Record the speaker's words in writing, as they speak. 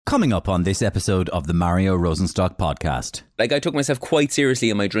Coming up on this episode of the Mario Rosenstock podcast. Like, I took myself quite seriously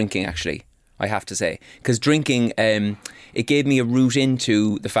in my drinking, actually, I have to say. Because drinking, it gave me a route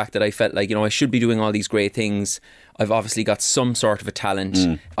into the fact that I felt like, I should be doing all these great things. I've obviously got some sort of a talent.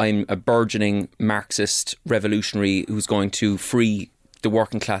 I'm a burgeoning Marxist revolutionary who's going to free the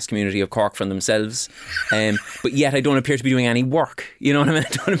working class community of Cork from themselves, but yet I don't appear to be doing any work. You know what I mean? I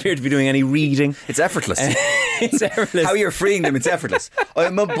don't appear to be doing any reading. It's effortless. It's effortless. How you're freeing them, it's effortless.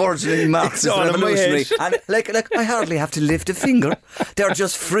 I'm a burgeoning Marxist revolutionary, and like I hardly have to lift a finger. They're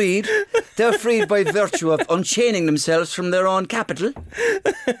just freed. They're freed by virtue of unchaining themselves from their own capital.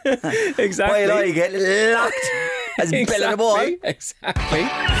 Exactly. While I get locked as bell in a ball. Exactly.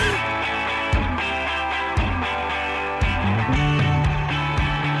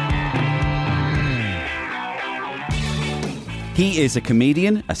 He is a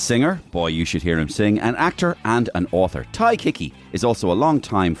comedian, a singer, boy you should hear him sing, an actor and an author. Tadhg Hickey is also a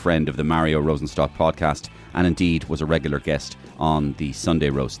long-time friend of the Mario Rosenstock podcast and indeed was a regular guest on the Sunday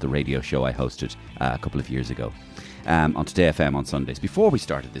Roast, the radio show I hosted a couple of years ago on Today FM on Sundays before we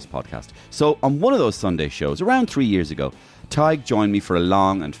started this podcast. So on one of those Sunday shows around 3 years ago, Tadhg joined me for a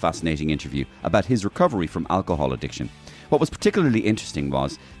long and fascinating interview about his recovery from alcohol addiction. What was particularly interesting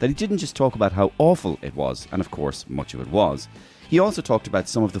was that he didn't just talk about how awful it was, and of course much of it was. He also talked about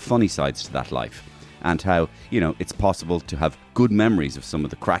some of the funny sides to that life and how, it's possible to have good memories of some of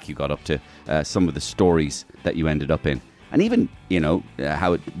the crack you got up to, some of the stories that you ended up in, and even,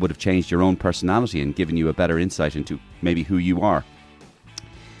 how it would have changed your own personality and given you a better insight into maybe who you are.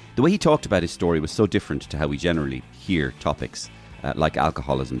 The way he talked about his story was so different to how we generally hear topics like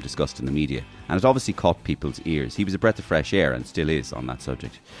alcoholism discussed in the media, and it obviously caught people's ears. He was a breath of fresh air and still is on that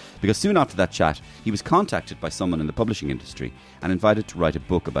subject, because soon after that chat he was contacted by someone in the publishing industry and invited to write a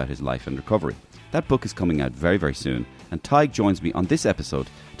book about his life and recovery. That book is coming out very, very soon, and Tadhg joins me on this episode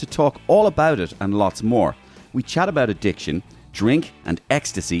to talk all about it and lots more. We chat about addiction, drink and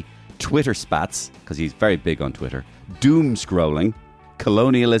ecstasy, Twitter spats, because he's very big on Twitter, doom scrolling,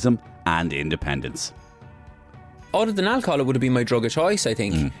 colonialism and independence. Other than alcohol, it would have been my drug of choice, I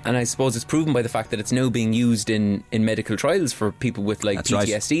think. And I suppose it's proven by the fact that it's now being used in medical trials for people with That's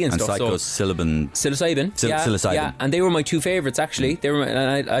PTSD right. and stuff. Psilocybin. Psilocybin. Yeah, and they were my two favourites, actually. They were,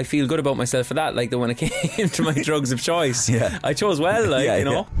 and I feel good about myself for that. Like, when it came to my drugs of choice, I chose well, you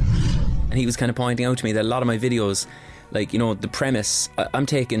know. And he was kind of pointing out to me that a lot of my videos, the premise, I'm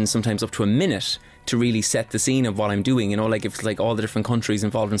taking sometimes up to a minute to really set the scene of what I'm doing, if it's all the different countries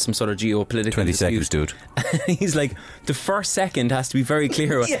involved in some sort of geopolitical 20 dispute. seconds, dude. He's like, the first second has to be very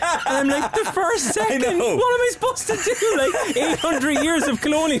clear. And I'm like, the first second? What am I supposed to do? 800 years of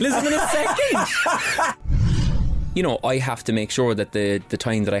colonialism in a second? I have to make sure that the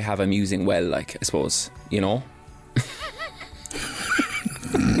time that I have I'm using well, I suppose,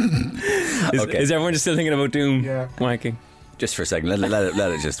 Is everyone just still thinking about doom wanking? Just for a second,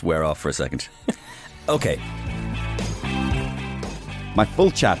 let it just wear off for a second. Okay. My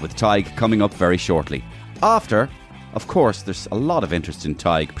full chat with Tadhg coming up very shortly. After, of course, there's a lot of interest in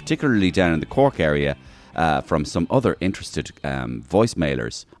Tadhg, particularly down in the Cork area, from some other interested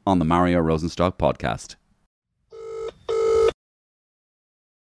voicemailers on the Mario Rosenstock podcast.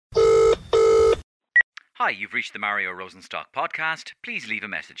 Hi, you've reached the Mario Rosenstock podcast. Please leave a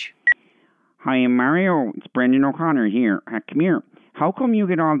message. Hi, Mario. It's Brendan O'Connor here. Come here. How come you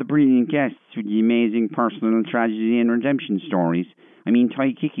get all the brilliant guests with the amazing personal tragedy and redemption stories? I mean,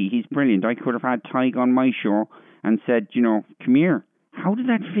 Tadhg Hickey, he's brilliant. I could have had Tadhg on my show and said, come here. How did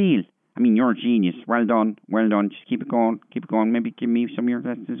that feel? I mean, you're a genius. Well done. Well done. Just keep it going. Keep it going. Maybe give me some of your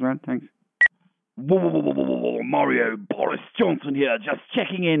guests as well. Thanks. Whoa, Mario, Boris Johnson here, just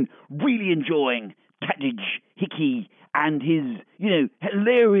checking in, really enjoying Tadhg Hickey and his,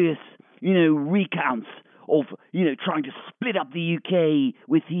 hilarious, recounts of, trying to split up the UK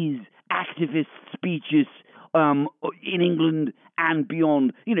with his activist speeches in England and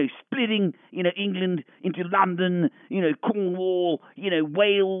beyond, splitting, England into London, Cornwall,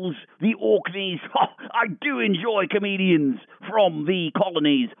 Wales, the Orkneys. I do enjoy comedians from the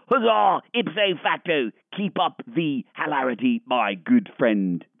colonies. Huzzah, ipso facto. Keep up the hilarity, my good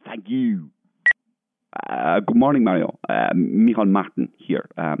friend. Thank you. Good morning, Mario. Michael Martin here.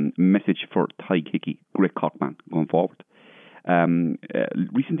 Message for Tadhg Hickey, great cockman going forward.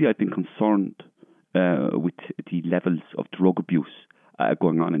 Recently, I've been concerned with the levels of drug abuse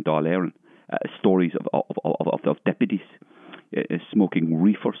going on in Dáil Éireann. Stories of deputies smoking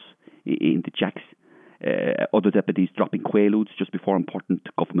reefers in the jacks. Other deputies dropping quaaludes just before important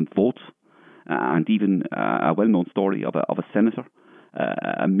government votes. And even a well-known story of a senator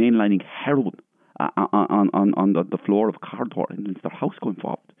mainlining heroin on the floor of a car door in their house going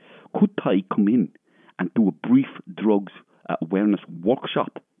forward. could Tadhg come in and do a brief drugs awareness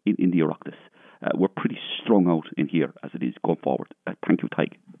workshop in the Oireachtas? We're pretty strung out in here as it is going forward. Thank you,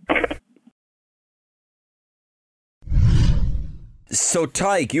 Tadhg. So,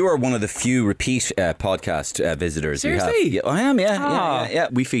 Tadhg, you are one of the few repeat podcast visitors. Seriously? You have. I am, yeah.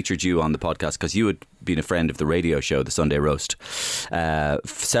 We featured you on the podcast because you had been a friend of the radio show, The Sunday Roast,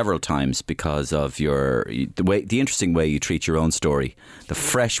 several times because of the interesting way you treat your own story, the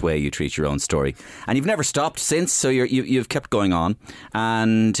fresh way you treat your own story. And you've never stopped since, so you've kept going on.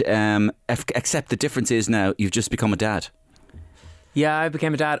 And except the difference is now you've just become a dad. Yeah, I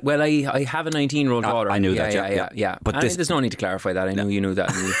became a dad. Well, I have a 19-year-old daughter. I knew that, yeah. But there's no need to clarify that. I know you knew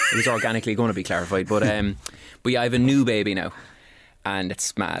that. And it was organically going to be clarified. But yeah, I have a new baby now. And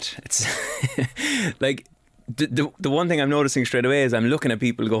it's mad. It's like the one thing I'm noticing straight away is I'm looking at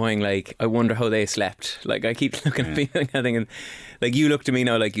people going like, I wonder how they slept. Like I keep looking at people and thinking, like you looked at me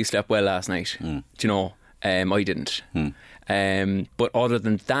now like you slept well last night. Do you know? I didn't. But other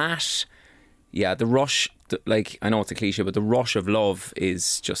than that, yeah, the rush. Like I know it's a cliche, but the rush of love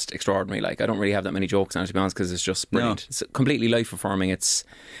is just extraordinary. Like I don't really have that many jokes on it, to be honest, because it's just brilliant. No. It's completely life affirming. It's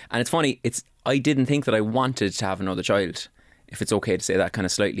funny. I didn't think that I wanted to have another child, if it's okay to say that kind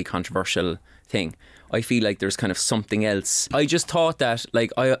of slightly controversial thing. I feel like there's kind of something else. I just thought that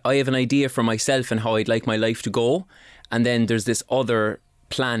like I have an idea for myself and how I'd like my life to go, and then there's this other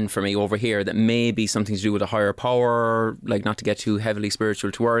plan for me over here that may be something to do with a higher power, like not to get too heavily spiritual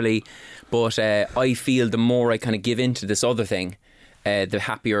too early, but I feel the more I kind of give into this other thing, the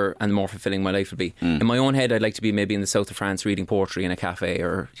happier and the more fulfilling my life will be. In my own head, I'd like to be maybe in the south of France reading poetry in a cafe,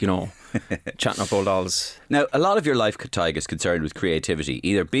 or chatting up old dolls. Now, a lot of your life, Tadhg, is concerned with creativity,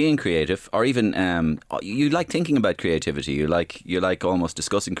 either being creative or even you like thinking about creativity. You like almost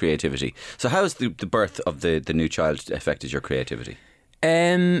discussing creativity. So how has the birth of the new child affected your creativity?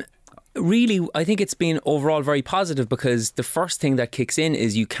 Really, I think it's been overall very positive, because the first thing that kicks in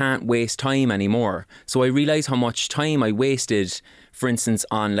is you can't waste time anymore. So I realise how much time I wasted, for instance,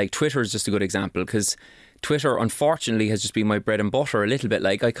 on like Twitter is just a good example, because Twitter unfortunately has just been my bread and butter a little bit.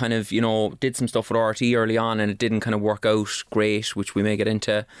 Like I kind of, did some stuff with RT early on and it didn't kind of work out great, which we may get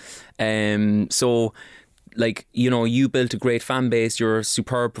into. So like, you built a great fan base, you're a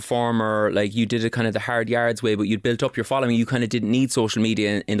superb performer, like you did it kind of the hard yards way, but you'd built up your following. You kind of didn't need social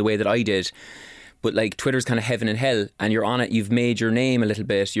media in the way that I did. But like Twitter's kind of heaven and hell, and you're on it, you've made your name a little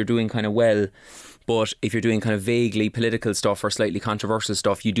bit, you're doing kind of well. But if you're doing kind of vaguely political stuff or slightly controversial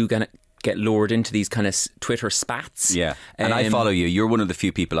stuff, you do kind of get lured into these kind of Twitter spats. Yeah, and I follow you. You're one of the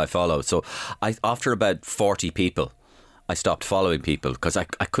few people I follow. So after about 40 people, I stopped following people because I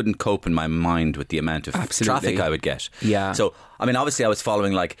couldn't cope in my mind with the amount of traffic I would get. Yeah. So, I mean, obviously I was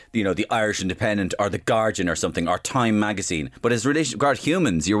following like, the Irish Independent or The Guardian or something, or Time magazine. But as regard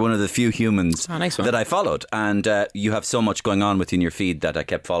humans, you're one of the few humans that I followed. And you have so much going on within your feed that I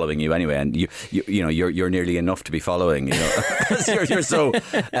kept following you anyway. And you're nearly enough to be following, you're so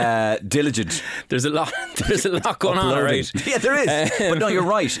diligent. There's a lot going on, all right? Yeah, there is. But no, you're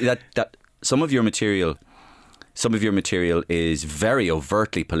right. That some of your material is very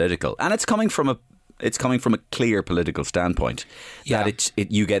overtly political, and it's coming from a clear political standpoint. Yeah. That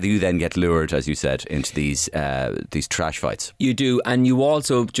you then get lured, as you said, into these trash fights. You do, and you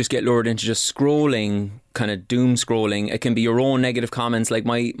also just get lured into just scrolling, kind of doom scrolling. It can be your own negative comments. Like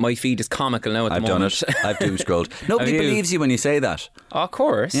my feed is comical now at the moment. I've done it. I've doom scrolled. Nobody believes you when you say that. Oh, of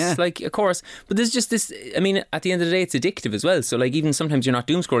course. Yeah. Of course. But there's just this, I mean, at the end of the day, it's addictive as well. So like even sometimes you're not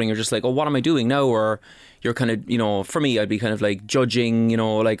doom scrolling, you're just like, oh, what am I doing now? Or you're kind of, for me, I'd be kind of like judging,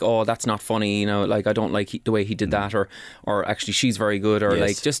 like, oh, that's not funny, like I don't like the way he did that, or actually she's very good, or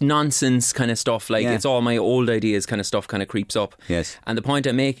like just nonsense kind of stuff. Like it's all my old ideas kind of stuff kind of creeps up. Yes. And the point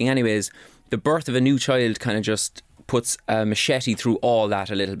I'm making anyway is the birth of a new child kind of just puts a machete through all that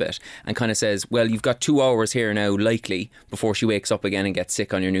a little bit and kind of says, well, you've got 2 hours here now, likely, before she wakes up again and gets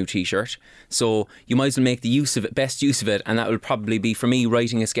sick on your new t-shirt. So you might as well make the best use of it. And that will probably be, for me,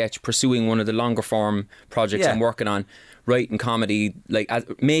 writing a sketch, pursuing one of the longer form projects I'm working on, writing comedy, like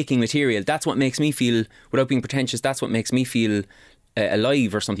making material. That's what makes me feel, without being pretentious, that's what makes me feel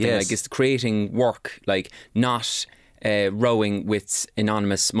alive or something. Like it's creating work, like not rowing with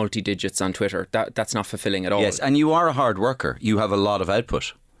anonymous multi-digits on Twitter. That's not fulfilling at all. Yes, and you are a hard worker. You have a lot of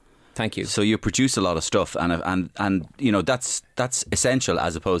output. Thank you. So you produce a lot of stuff, and that's essential,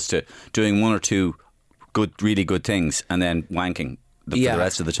 as opposed to doing one or two really good things and then wanking for the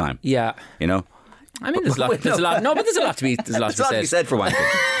rest of the time. Yeah. I mean, there's a lot to be said for wanking.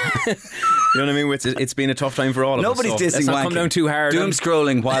 You know what I mean? It's been a tough time for all of us. Nobody's dissing wanking. Come down too hard. Doom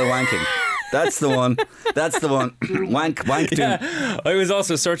scrolling while wanking. That's the one. That's the one. Wank doom. Yeah, I was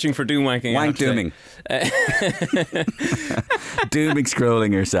also searching for doom wanking. Wank dooming. Dooming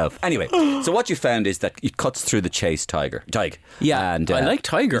scrolling yourself. Anyway, so what you found is that it cuts through the chase Tadhg. Yeah, and, I like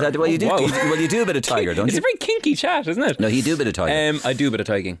Tiger. Is that, well, you do. Wow. Well, you do a bit of Tiger, don't It's you? a very kinky chat, isn't it? No, you do a bit of Tiger. I do a bit of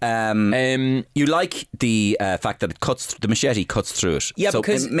tiging. You like the fact that the machete cuts through it. Yeah, so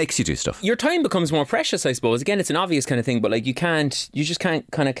because it makes you do stuff. Your time becomes more precious, I suppose. Again, it's an obvious kind of thing, but like you just can't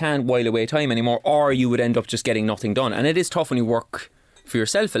while away time anymore, or you would end up just getting nothing done. And it is tough when you work for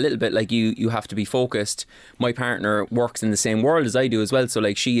yourself a little bit. Like you have to be focused. My partner works in the same world as I do as well, so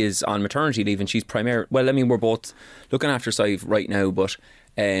like she is on maternity leave and she's we're both looking after Sive right now, but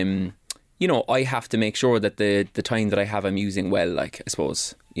you know, I have to make sure that the time that I have I'm using well, like, I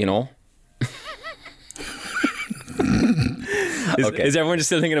suppose, you know. Is everyone just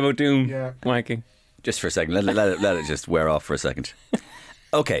still thinking about doom wanking? Just for a second, let it just wear off for a second.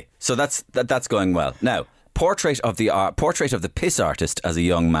 Okay, so that's going well. Now, portrait of the piss artist as a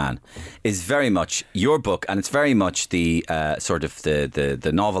young man is very much your book, and it's very much the sort of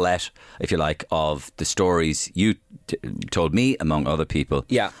the novelette, if you like, of the stories you told me, among other people.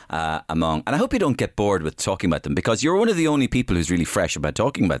 Yeah. And I hope you don't get bored with talking about them, because you're one of the only people who's really fresh about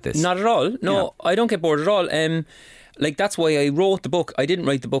talking about this. Not at all. No, I don't get bored at all. Like, that's why I wrote the book. I didn't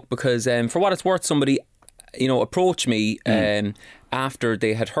write the book because, for what it's worth, somebody, you know, approached me after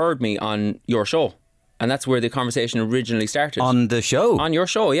they had heard me on your show. And that's where the conversation originally started. On the show? On your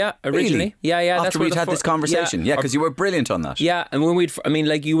show, yeah, originally. Really? Yeah. After we'd had this conversation. Yeah, because you were brilliant on that. Yeah, and when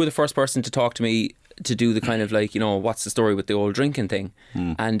like, you were the first person to talk to me to do the kind of like, you know, what's the story with the old drinking thing.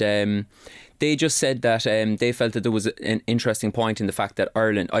 And they just said that they felt that there was an interesting point in the fact that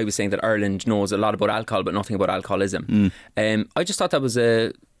I was saying that Ireland knows a lot about alcohol but nothing about alcoholism. I just thought that was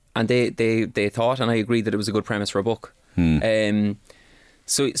and they thought, and I agreed, that it was a good premise for a book.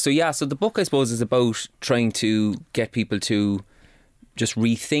 So the book, I suppose, is about trying to get people to just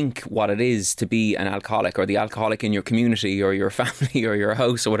rethink what it is to be an alcoholic, or the alcoholic in your community or your family or your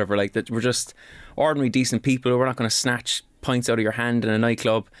house or whatever. Like, that we're just ordinary, decent people. We're not going to snatch pints out of your hand in a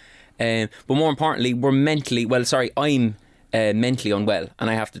nightclub. But more importantly, I'm mentally unwell, and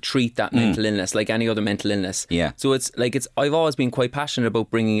I have to treat that mental illness like any other mental illness. Yeah. So I've always been quite passionate about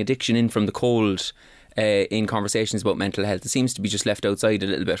bringing addiction in from the cold in conversations about mental health. It seems to be just left outside a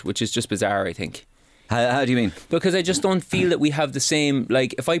little bit, which is just bizarre, I think. How do you mean? Because I just don't feel that we have the same,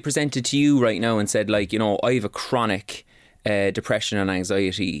 like, if I presented to you right now and said, like, you know, I have a chronic depression and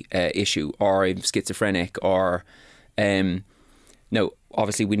anxiety issue, or I'm schizophrenic, or no,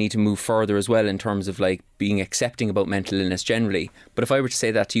 obviously we need to move further as well in terms of like being accepting about mental illness generally. But if I were to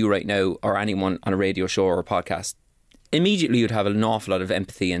say that to you right now, or anyone on a radio show or a podcast, immediately you'd have an awful lot of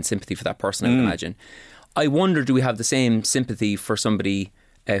empathy and sympathy for that person, I would imagine. I wonder, do we have the same sympathy for somebody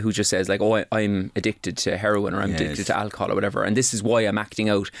who just says like, oh, I'm addicted to heroin, or I'm addicted to alcohol or whatever, and this is why I'm acting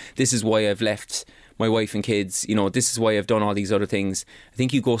out, this is why I've left my wife and kids, you know, this is why I've done all these other things. I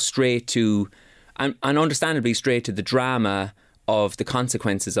think you go straight to, and understandably straight to, the drama of the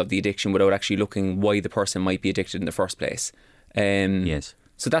consequences of the addiction without actually looking why the person might be addicted in the first place. Yes.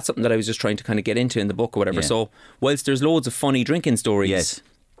 So that's something that I was just trying to kind of get into in the book or whatever. Yeah. So whilst there's loads of funny drinking stories, yes,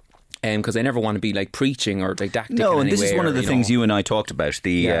 because I never want to be like preaching or didactic. No, in and any this is way, one of the things know. you and I talked about,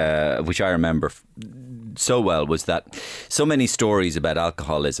 which I remember so well, was that so many stories about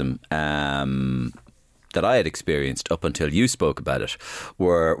alcoholism that I had experienced up until you spoke about it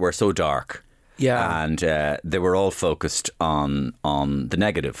were so dark. Yeah. And they were all focused on the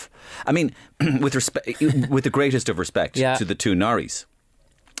negative. I mean, with the greatest of respect to the two Norries.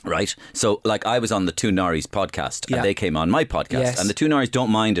 Right, so like I was on the Two Norries podcast, and they came on my podcast, and the Two Norries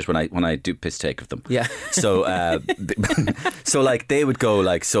don't mind it when I do piss take of them. Yeah. So so like they would go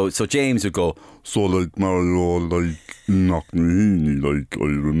like so James would go, so like Mario like knocked me in, like I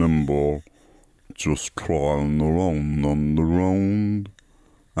remember just crawling around on the ground,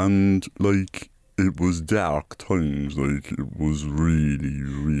 and like it was dark times, like it was really,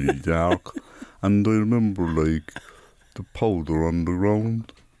 really dark, and I remember like the powder on the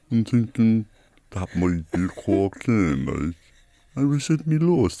ground. I'm thinking that might be cocaine, like. I was at my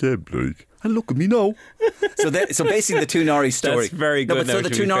lowest ebb, like. And look at me now. So basically the Two Norries story. That's very good. So the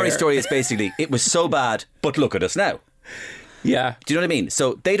Two Norries story is basically, it was so bad, but look at us now. Yeah. Do you know what I mean?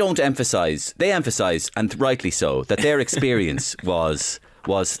 So they emphasise, and rightly so, that their experience was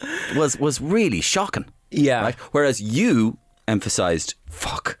really shocking. Yeah. Right? Whereas you emphasised,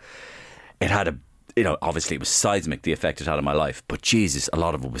 it had obviously it was seismic, the effect it had on my life, but Jesus, a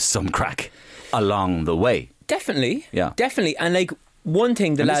lot of it was some crack along the way. Definitely. Yeah. Definitely. And like, one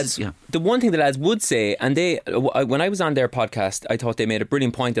thing the And lads, yeah. the one thing the lads would say, and when I was on their podcast, I thought they made a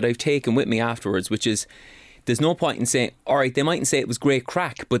brilliant point that I've taken with me afterwards, which is there's no point in saying, all right, they mightn't say it was great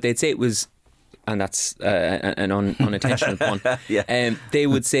crack, but they'd say it was, and that's an unintentional pun. Yeah. They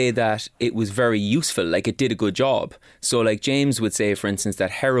would say that it was very useful, like it did a good job. So, like James would say, for instance, that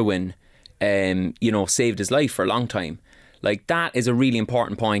heroin, saved his life for a long time. Like that is a really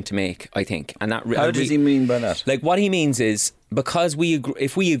important point to make, I think. And that How does he mean by that? Like what he means is because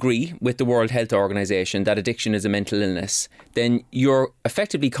if we agree with the World Health Organization that addiction is a mental illness, then you're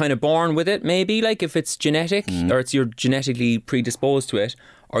effectively kind of born with it. Maybe like if it's genetic or you're genetically predisposed to it,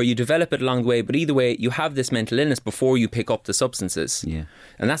 or you develop it along the way. But either way, you have this mental illness before you pick up the substances. Yeah.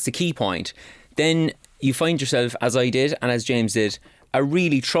 And that's the key point. Then you find yourself, as I did and as James did, a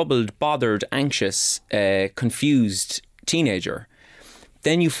really troubled, bothered, anxious, confused teenager.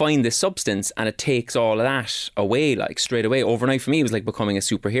 Then you find this substance and it takes all of that away, like straight away. Overnight for me, it was like becoming a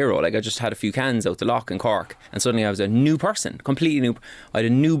superhero. Like I just had a few cans out the lock in Cork and suddenly I was a new person, completely new. I had a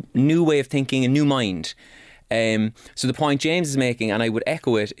new way of thinking, a new mind. So the point James is making, and I would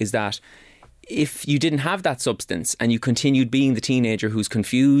echo it, is that if you didn't have that substance and you continued being the teenager who's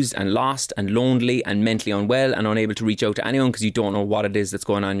confused and lost and lonely and mentally unwell and unable to reach out to anyone because you don't know what it is that's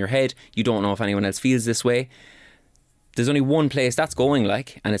going on in your head, you don't know if anyone else feels this way, there's only one place that's going,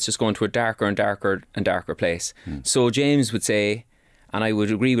 like, and it's just going to a darker and darker and darker place. So James would say, and I would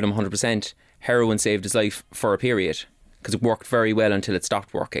agree with him 100%, heroin saved his life for a period because it worked very well until it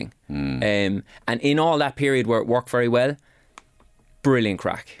stopped working. And in all that period where it worked very well, brilliant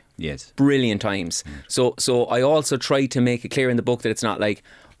crack. Yes. Brilliant times. So I also try to make it clear in the book that it's not like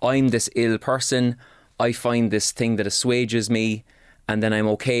I'm this ill person, I find this thing that assuages me and then I'm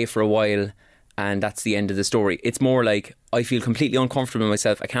okay for a while and that's the end of the story. It's more like I feel completely uncomfortable in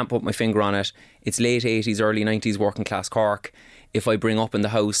myself. I can't put my finger on it. It's late 80s, early 90s, working class Cork. If I bring up in the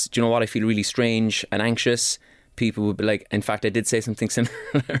house, do you know what? I feel really strange and anxious. People would be like, in fact, I did say something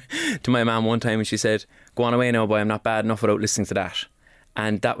similar to my mum one time and she said, go on away now, boy, I'm not bad enough without listening to that.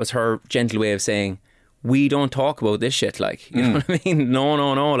 And that was her gentle way of saying, we don't talk about this shit, like, you know what I mean? No,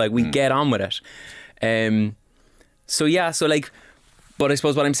 like we get on with it. But I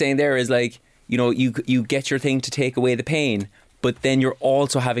suppose what I'm saying there is like, you know, you get your thing to take away the pain, but then you're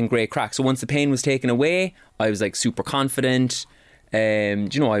also having great crack. So once the pain was taken away, I was like super confident. I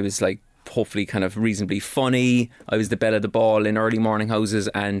was like hopefully kind of reasonably funny. I was the belle of the ball in early morning houses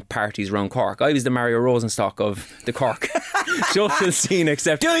and parties around Cork. I was the Mario Rosenstock of the Cork social scene,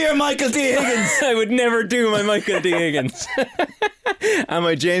 except... Do your Michael D. Higgins! I would never do my Michael D. Higgins. And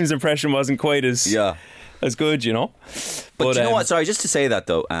my James impression wasn't quite as good, you know. But you know what? Sorry, just to say that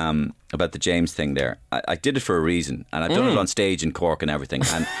though, about the James thing there, I did it for a reason, and I've done it on stage in Cork and everything,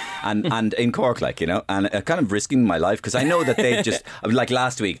 and in Cork, like, you know, and kind of risking my life because I know that they just like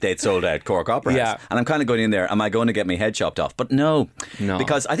last week they'd sold out Cork Opera House, and I'm kind of going in there. Am I going to get my head chopped off? But no,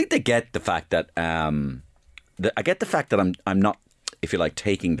 because I think they get the fact that I get the fact that I'm not, if you like,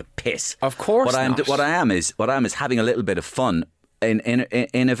 taking the piss. Of course, what I am is having a little bit of fun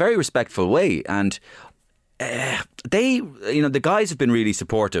in a very respectful way, and. The guys have been really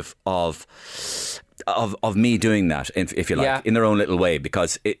supportive of me doing that, if you like, in their own little way,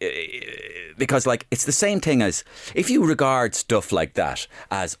 because like it's the same thing as if you regard stuff like that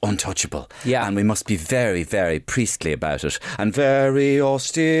as untouchable, and we must be very, very priestly about it and very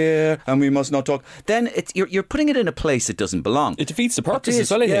austere, and we must not talk. Then you're putting it in a place it doesn't belong. It defeats the purpose as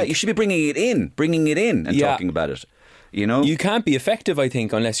well. You should be bringing it in and talking about it. You know, you can't be effective, I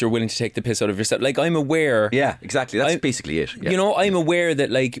think, unless you're willing to take the piss out of yourself. Like, I'm aware. Yeah, exactly. That's basically it. Yeah. You know, I'm aware that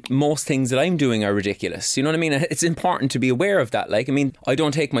like most things that I'm doing are ridiculous. You know what I mean? It's important to be aware of that. Like, I mean, I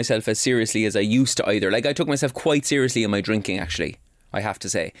don't take myself as seriously as I used to either. Like, I took myself quite seriously in my drinking, actually, I have to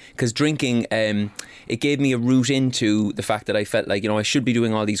say, because drinking, it gave me a route into the fact that I felt like, you know, I should be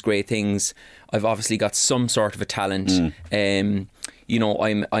doing all these great things. I've obviously got some sort of a talent. You know,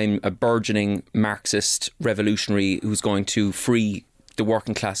 I'm a burgeoning Marxist revolutionary who's going to free the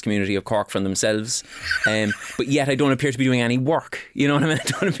working class community of Cork from themselves, but yet I don't appear to be doing any work. You know what I mean? I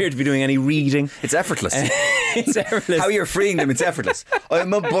don't appear to be doing any reading. It's effortless. It's effortless. How you're freeing them, it's effortless.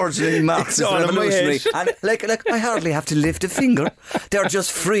 I'm a burgeoning Marxist revolutionary, and like I hardly have to lift a finger. They're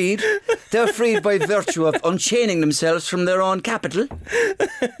just freed. They're freed by virtue of unchaining themselves from their own capital.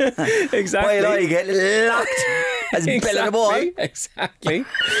 Exactly. While I get locked as bell of the ball. Exactly.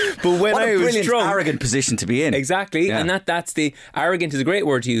 But when what I a was brilliant, drunk, arrogant position to be in. exactly, and that's the arrogant is a great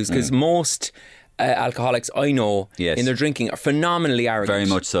word to use because most alcoholics I know Yes. in their drinking are phenomenally arrogant. Very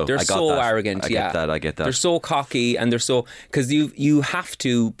much so. They're I got so that. arrogant. I get that. They're so cocky, and they're so, because you have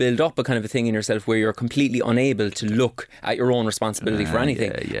to build up a kind of a thing in yourself where you're completely unable to look at your own responsibility for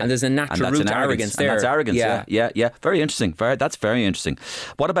anything. Yeah. And there's a natural And that's root to arrogance there. And that's arrogance. Yeah. Very interesting. That's very interesting.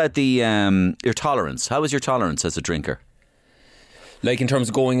 What about your tolerance? How is your tolerance as a drinker? Like in terms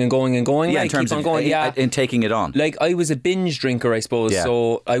of going and going and going. Yeah, like, in terms keep on of going. in taking it on. Like I was a binge drinker, I suppose, Yeah.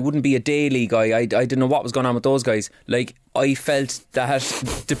 so I wouldn't be a daily guy. I didn't know what was going on with those guys. Like I felt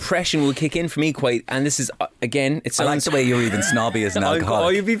that depression would kick in for me quite, and this is again, it sounds. I like the way you're even snobby as an alcoholic. Oh,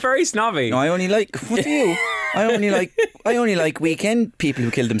 you'd be very snobby. No, I only like. What do you? I only like weekend people who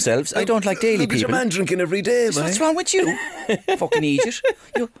kill themselves. I don't like daily Look at your people. man drinking every day, man. What's wrong with you? Fucking idiot.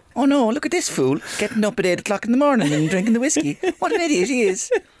 Oh no, look at this fool getting up at 8 o'clock in the morning and drinking the whiskey. What an idiot he is.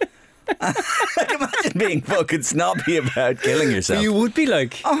 Imagine being fucking snobby about killing yourself. You would be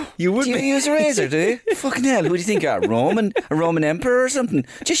like, you would Do you be. use a razor, do you? Fucking hell, who do you think you are? A Roman emperor or something?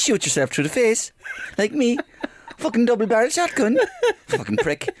 Just shoot yourself through the face. Like me. Fucking double barrel shotgun. Fucking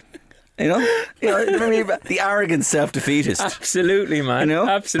prick. You know, for me, the arrogant self-defeatist. Absolutely, man. You know?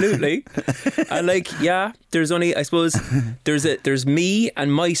 Absolutely. And like, yeah, there's only, I suppose, there's me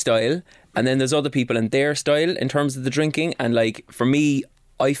and my style, and then there's other people and their style in terms of the drinking. And like, for me,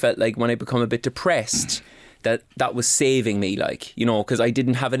 I felt like when I become a bit depressed, that was saving me, like, you know, because I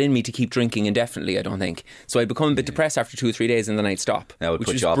didn't have it in me to keep drinking indefinitely, I don't think. So I'd become a bit depressed after 2 or 3 days and then I'd stop. That would which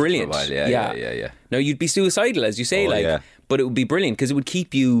put was you off for a brilliant. while. Yeah. Now, you'd be suicidal, as you say, but it would be brilliant because it would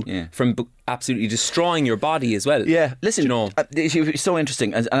keep you from absolutely destroying your body as well. Yeah, listen, you know, it's so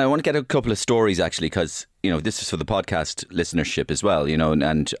interesting, and I want to get a couple of stories actually, because this is for the podcast listenership as well.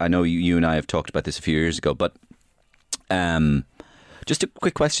 And I know you and I have talked about this a few years ago, but just a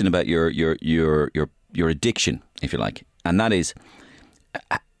quick question about your addiction, if you like, and that is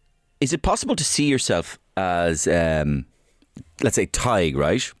it possible to see yourself as let's say Tadhg,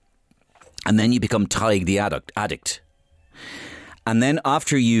 right? And then you become Tadhg the addict. And then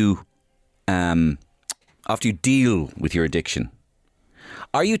after you deal with your addiction,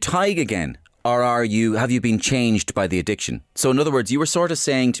 are you Tadhg again, or have you been changed by the addiction? So in other words, you were sort of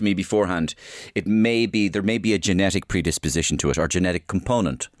saying to me beforehand, there may be a genetic predisposition to it, or genetic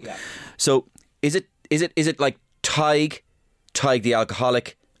component. Yeah. So is it like Tadhg the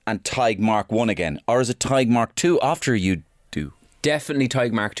alcoholic, and Tadhg Mark 1 again, or is it Tadhg Mark 2 after you do? Definitely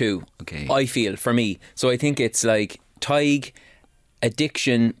Tadhg Mark 2. Okay. I feel, for me. So I think it's like Tadhg,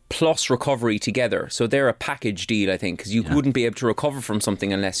 addiction plus recovery together. So they're a package deal, I think, because you wouldn't be able to recover from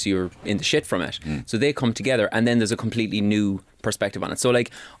something unless you're in the shit from it. So they come together, and then there's a completely new perspective on it. So like,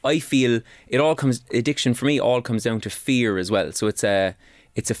 I feel addiction for me all comes down to fear as well. So it's a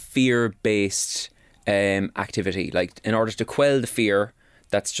fear-based activity. Like, in order to quell the fear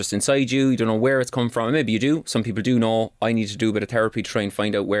that's just inside you don't know where it's come from. Maybe you do. Some people do know. I need to do a bit of therapy to try and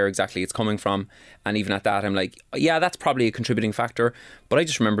find out where exactly it's coming from. And even at that, I'm like, yeah, that's probably a contributing factor. But I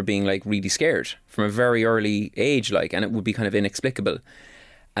just remember being like really scared from a very early age, like, and it would be kind of inexplicable.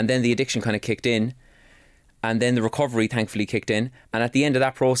 And then the addiction kind of kicked in, and then the recovery thankfully kicked in. And at the end of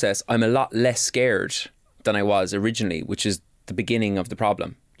that process, I'm a lot less scared than I was originally, which is the beginning of the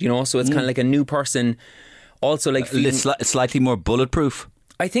problem. So it's kind of like a new person. Also, like, slightly more bulletproof.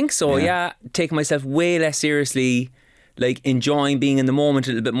 I think so, yeah. Taking myself way less seriously, like enjoying being in the moment a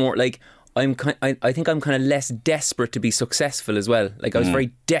little bit more. Like, I think I'm kind of less desperate to be successful as well. Like, I was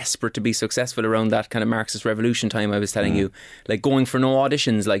very desperate to be successful around that kind of Marxist revolution time I was telling you. Like, going for no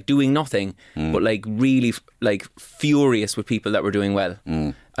auditions, like doing nothing, but like really like furious with people that were doing well.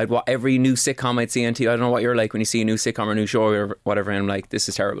 I'd watch every new sitcom I'd see on TV. I don't know what you're like when you see a new sitcom or a new show or whatever, and I'm like, this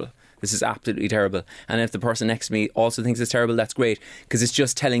is terrible. This is absolutely terrible. And if the person next to me also thinks it's terrible, that's great, because it's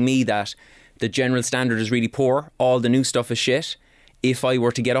just telling me that the general standard is really poor. All the new stuff is shit. If I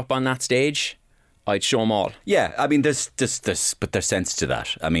were to get up on that stage, I'd show them all. Yeah, I mean, there's sense to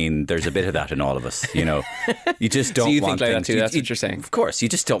that. I mean, there's a bit of that in all of us, You just don't so you want think like things, that too, that's what you're saying? Of course, you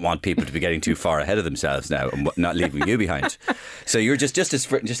just don't want people to be getting too far ahead of themselves now and not leaving you behind. So you're just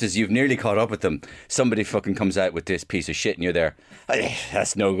as you've nearly caught up with them, somebody fucking comes out with this piece of shit and you're there,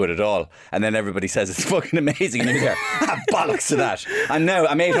 that's no good at all. And then everybody says it's fucking amazing and you're there, bollocks to that. And now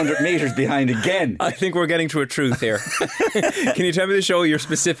I'm 800 metres behind again. I think we're getting to a truth here. Can you tell me the show you're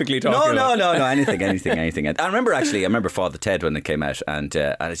specifically talking about? No, anything. I remember Father Ted when it came out, and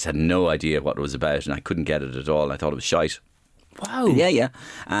I just had no idea what it was about, and I couldn't get it at all. I thought it was shite. Wow. Yeah.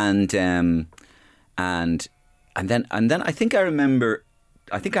 And then I think I remember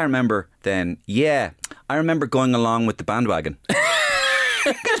then. Yeah, I remember going along with the bandwagon.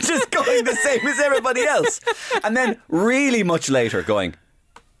 Just going the same as everybody else, and then really much later going,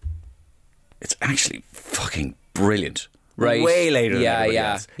 it's actually fucking brilliant. Right. Way later than Yeah, everybody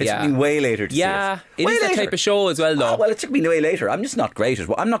yeah, else. It yeah. took me way later to see it. Yeah, it Way is that later. type of show as well, though. Oh, well, it took me way later. I'm just not great at.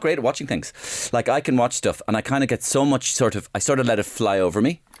 I'm not great at watching things. Like I can watch stuff, and I kind of get so much I sort of let it fly over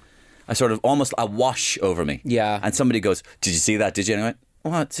me. I sort of almost a wash over me. Yeah. And somebody goes, "Did you see that? Did you?" And I went,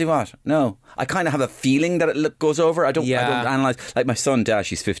 "What? See what? No." I kind of have a feeling that it goes over. I don't analyze. Like my son Dash,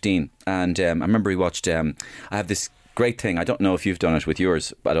 he's 15, and I remember he watched. I have this great thing. I don't know if you've done it with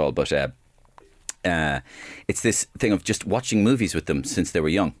yours at all, but. It's this thing of just watching movies with them since they were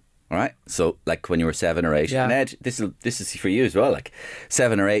young. All right, so like when you were 7 or 8, Yeah. and Ed, this is for you as well. Like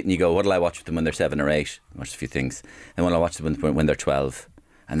 7 or 8, and you go, "What'll I watch with them when they're 7 or 8?" Watch a few things, and when I watch them when they're 12,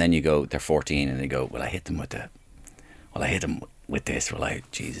 and then you go, they're 14, and they go, "Will I hit them with this? Will I,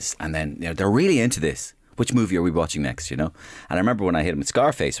 Jesus?" And then they're really into this. Which movie are we watching next, And I remember when I hit him with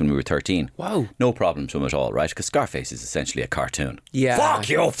Scarface when we were 13. Wow. No problem to him at all, right? Because Scarface is essentially a cartoon. Yeah. Fuck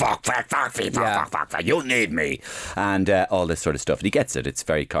you, fuck, you need me. And all this sort of stuff. And he gets it. It's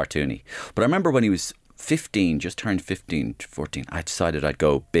very cartoony. But I remember when he was 15, just turned 15 to 14, I decided I'd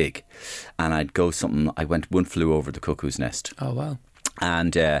go big. And I'd go something, I went One Flew Over the Cuckoo's Nest. Oh, wow.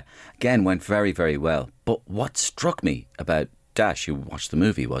 And again, went very, very well. But what struck me about Dash, who watched the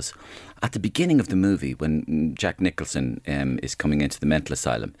movie, was at the beginning of the movie when Jack Nicholson is coming into the mental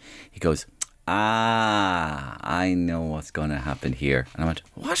asylum, he goes, I know what's going to happen here. And I went,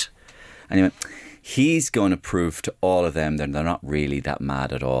 what? And he went, he's going to prove to all of them that they're not really that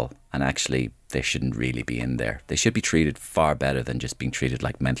mad at all, and actually they shouldn't really be in there. They should be treated far better than just being treated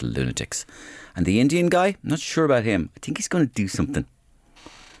like mental lunatics. And the Indian guy, I'm not sure about him. I think he's going to do something.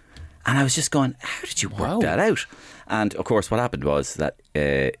 And I was just going, how did you work that out? And of course, what happened was that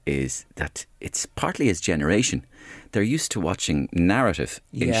it's partly his generation. They're used to watching narrative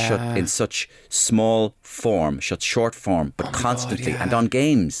in such small form, such short form, but constantly, and on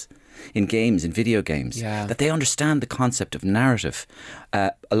games. In video games, that they understand the concept of narrative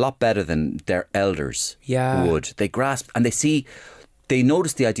a lot better than their elders would. They grasp and they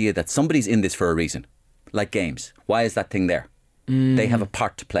notice the idea that somebody's in this for a reason, like games. Why is that thing there? They have a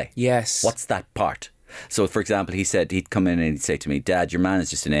part to play. Yes. What's that part? So, for example, he said he'd come in and he'd say to me, "Dad, your man is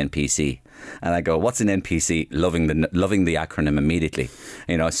just an NPC." And I go, "What's an NPC?" Loving the acronym immediately.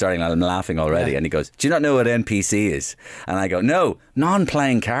 Starting, I'm laughing already. Yeah. And he goes, "Do you not know what NPC is?" And I go, "No,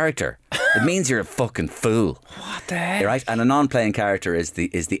 non-playing character. It means you're a fucking fool." What the heck? Right? And a non-playing character is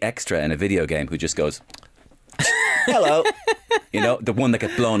the extra in a video game who just goes, "Hello." The one that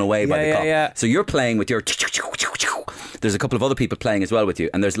gets blown away by the cop. Yeah. So you're playing with your... There's a couple of other people playing as well with you,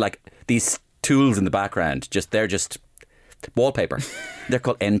 and there's like these tools in the background. They're just wallpaper. They're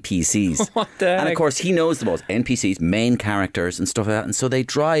called NPCs. What the heck? And of course, he knows the most NPCs, main characters and stuff like that. And so they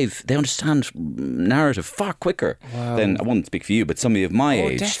understand narrative far quicker than, I won't speak for you, but somebody of my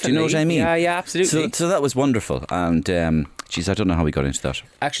age. Definitely. Do you know what I mean? Yeah, absolutely. So that was wonderful. And geez, I don't know how we got into that.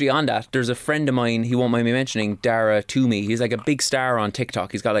 Actually, on that, there's a friend of mine, he won't mind me mentioning, Dara Toomey. He's like a big star on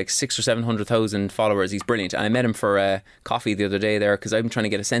TikTok. He's got like 600,000 or 700,000 followers. He's brilliant. And I met him for coffee the other day there because I'm trying to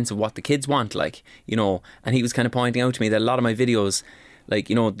get a sense of what the kids want, and he was kind of pointing out to me that a lot of my videos,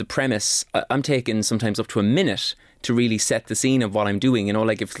 the premise, I'm taking sometimes up to a minute to really set the scene of what I'm doing,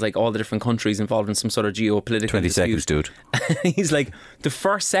 if it's like all the different countries involved in some sort of geopolitical 20 seconds, dude. He's like, the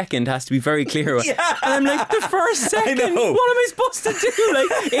first second has to be very clear. And I'm like, the first second? I know. What am I supposed to do?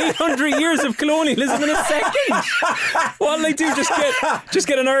 Like 800 years of colonialism in a second? What'll I do? Just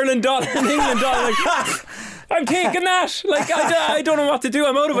get an Ireland dollar, an England dollar, like... I'm taking that. Like, I don't know what to do.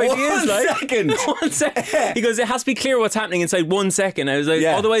 I'm out of ideas. 1 second. He goes, it has to be clear what's happening inside 1 second. I was like,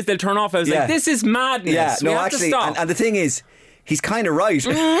 otherwise they'll turn off. I was like, this is madness. Yeah, we have to stop. And the thing is, he's kind of right.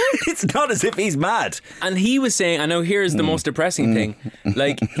 It's not as if he's mad. And he was saying, I know here's the most depressing thing.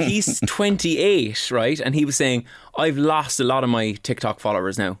 Like, he's 28, right? And he was saying, I've lost a lot of my TikTok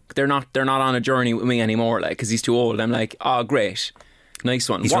followers now. They're not on a journey with me anymore, because he's too old. I'm like, great. Nice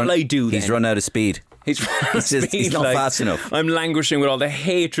one. What'll I do then? He's run out of speed. He's not fast enough. I'm languishing with all the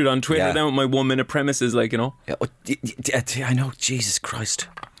hatred on Twitter down with my 1 minute premises, Yeah, I know, Jesus Christ.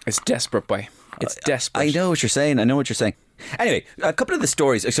 It's desperate, boy. It's desperate. I know what you're saying. Anyway, a couple of the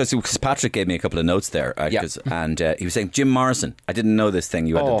stories, because Patrick gave me a couple of notes there, and he was saying Jim Morrison. I didn't know this thing.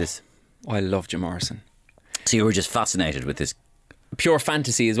 You added this. I love Jim Morrison. So you were just fascinated with this. Pure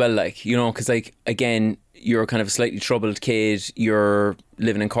fantasy as well, because again, you're kind of a slightly troubled kid, you're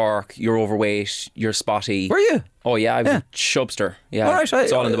living in Cork, you're overweight, you're spotty. Were you? Oh yeah, I was a shubster. Yeah, all right,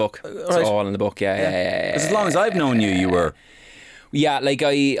 it's all in the book. It's all in the book. Yeah. As long as I've known you, you were. Yeah,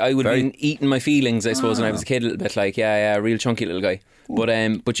 I would have been eating my feelings, I suppose, when I was a kid a little bit. Real chunky little guy.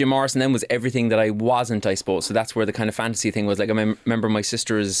 But Jim Morrison then was everything that I wasn't, I suppose. So that's where the kind of fantasy thing was. Like, I remember my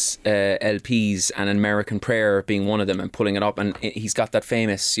sister's LPs and An American Prayer being one of them, and pulling it up, and he's got that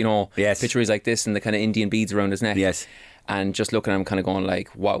famous, you know, picture he's like this and the kind of Indian beads around his neck. Yes. And just looking at him, kind of going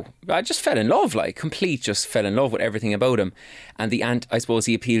like, wow. I just fell in love, just fell in love with everything about him. And I suppose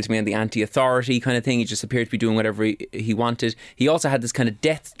he appealed to me on the anti-authority kind of thing. He just appeared to be doing whatever he wanted. He also had this kind of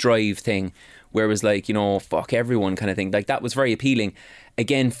death drive thing, where it was like, you know, fuck everyone kind of thing. Like, that was very appealing.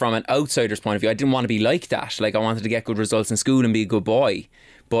 Again, from an outsider's point of view, I didn't want to be like that. Like, I wanted to get good results in school and be a good boy.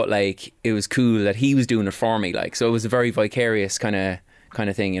 But like, it was cool that he was doing it for me. Like, so it was a very vicarious kind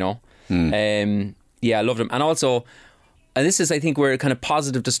of thing, you know. Yeah, I loved him. And also, and this is, I think, where kind of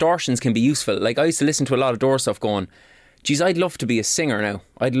positive distortions can be useful. Like, I used to listen to a lot of Door stuff going, geez, I'd love to be a singer now.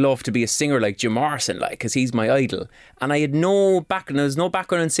 I'd love to be a singer like Jim Morrison, like, because he's my idol. And I had no background. There was no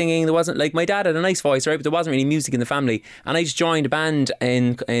background in singing. There wasn't, like, my dad had a nice voice, right? But there wasn't really music in the family. And I just joined a band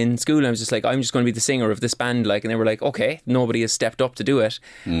in school. And I was just like, I'm just going to be the singer of this band, like. And they were like, okay, nobody has stepped up to do it.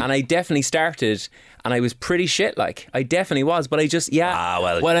 And I definitely started, and I was pretty shit, like. I definitely was. But I just,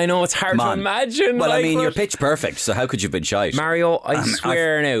 well, I know it's hard to imagine. Well, like, I mean, you're pitch perfect, so how could you have been shite? Mario,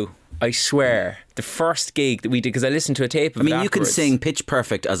 I swear, the first gig that we did, because I listened to a tape of it you can afterwards. sing pitch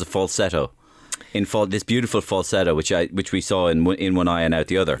perfect as a falsetto. This beautiful falsetto, which we saw in one eye and out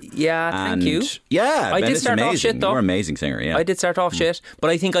the other. Yeah, thank you. Yeah, I did it's start amazing. off shit, though. You're an amazing singer, yeah. I did start off shit,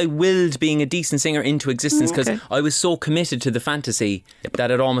 but I think I willed being a decent singer into existence because I was so committed to the fantasy that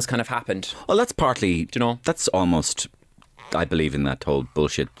it almost kind of happened. Well, that's partly, Do you know? That's almost, I believe in that whole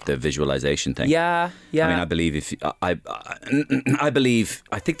bullshit, the visualization thing. Yeah. I mean, I believe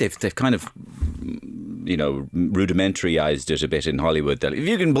I think they've kind of, you know, rudimentaryized it a bit in Hollywood. That if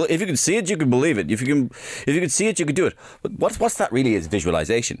you can see it, you can believe it. If you can see it, you can do it. But what's that really is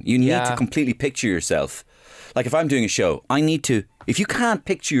visualization. You need to completely picture yourself. Like, if I'm doing a show, I need to. If you can't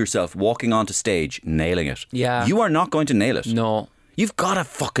picture yourself walking onto stage, nailing it, you are not going to nail it. No. You've got to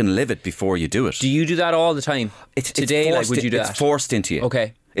fucking live it before you do it. Do you do that all the time? Today, like, would you do that? It's forced into you.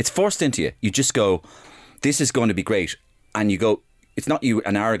 Okay. It's forced into you. You just go, this is going to be great. And you go, it's not you,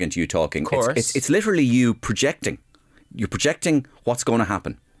 an arrogant you talking. Of course. It's literally you projecting. You're projecting what's going to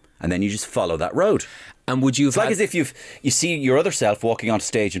happen. And then you just follow that road. And would you have It's like as if you see your other self walking onto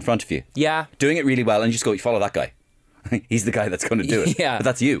stage in front of you. Yeah. Doing it really well, and you just go, you follow that guy. He's the guy that's going to do it. Yeah. But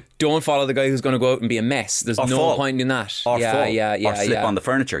that's you. Don't follow the guy who's going to go out and be a mess. There's no fall. point in that. Or fall. Or slip on the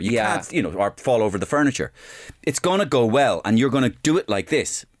furniture. You can't, or fall over the furniture. It's going to go well, and you're going to do it like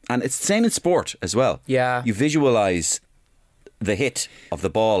this. And it's the same in sport as well. Yeah. You visualise the hit of the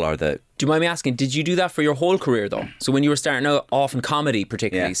ball or the... Do you mind me asking, did you do that for your whole career, though? So when you were starting out off in comedy,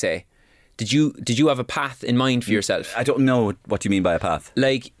 particularly, say... Did you have a path in mind for yourself? I don't know what you mean by a path.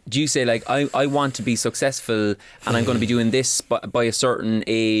 Like, do you say, like, I want to be successful and I'm going to be doing this by a certain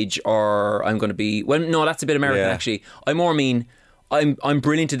age, or I'm going to be... Well, no, that's a bit American, actually. I more mean... I'm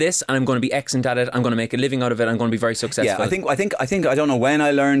brilliant at this and I'm going to be excellent at it. I'm going to make a living out of it. I'm going to be very successful. Yeah, I think I don't know when I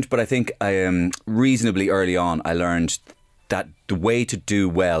learned, but I think reasonably early on I learned that the way to do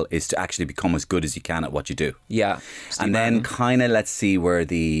well is to actually become as good as you can at what you do. Yeah. And then kind of let's see where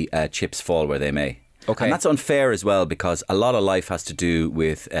the chips fall where they may. Okay. And that's unfair as well, because a lot of life has to do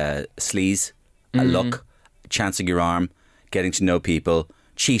with sleaze, luck, chancing your arm, getting to know people,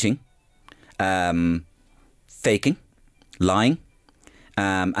 cheating, faking, lying.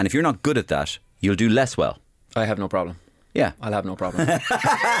 And if you're not good at that, you'll do less well. I have no problem. Yeah. I'll have no problem.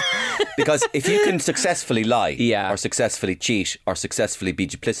 Because if you can successfully lie, or successfully cheat, or successfully be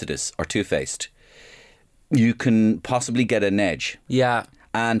duplicitous or two-faced, you can possibly get an edge. Yeah.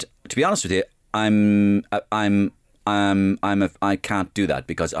 And to be honest with you, I can't do that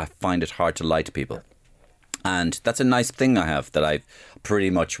because I find it hard to lie to people. And that's a nice thing I have, that I pretty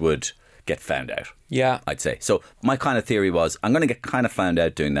much would get found out. Yeah. I'd say. So my kind of theory was, I'm going to get kind of found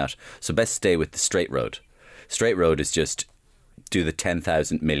out doing that. So best stay with the straight road. Straight road is just do the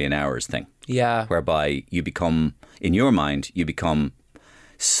 10,000 million hours thing. Yeah. Whereby you become, in your mind, you become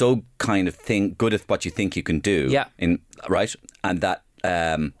so kind of good at what you think you can do. Yeah. Right? And that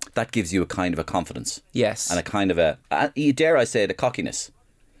gives you a kind of a confidence. Yes. And a kind of dare I say it, a cockiness.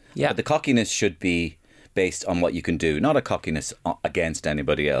 Yeah. But the cockiness should be based on what you can do, not a cockiness against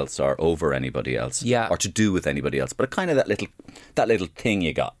anybody else or over anybody else. Yeah. Or to do with anybody else, but a kind of that little thing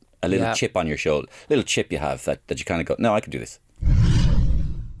you got. A little chip on your shoulder, little chip you have that you kind of go, no, I can do this.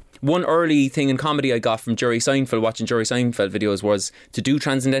 One early thing in comedy I got from Jerry Seinfeld, watching Jerry Seinfeld videos, was to do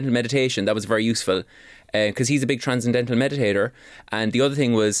transcendental meditation. That was very useful because he's a big transcendental meditator. And the other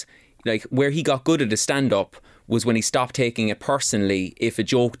thing was, like, where he got good at his stand-up was when he stopped taking it personally if a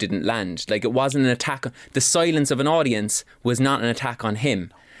joke didn't land. Like, it wasn't an attack. The silence of an audience was not an attack on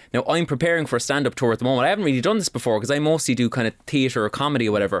him. Now, I'm preparing for a stand-up tour at the moment. I haven't really done this before because I mostly do kind of theatre or comedy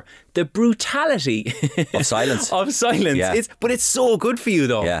or whatever. The brutality of silence. Yeah. But it's so good for you,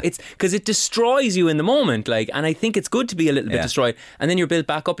 though. Yeah. It's because it destroys you in the moment. Like, and I think it's good to be a little bit destroyed. And then you're built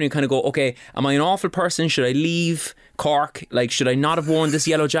back up and you kind of go, okay, am I an awful person? Should I leave Cork? Like, should I not have worn this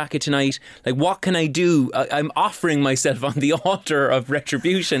yellow jacket tonight? Like, what can I do? I'm offering myself on the altar of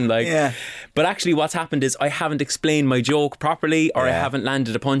retribution. Like, but actually what's happened is I haven't explained my joke properly, or I haven't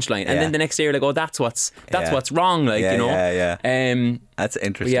landed a punchline. And then the next day you're like, oh, that's what's wrong. Like, you know. That's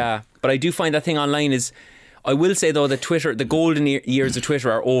interesting. Yeah. But I do find that thing online is, I will say though that Twitter, the golden years of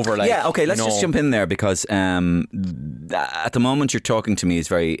Twitter are over. Like, yeah, okay, let's just jump in there because at the moment you're talking to me is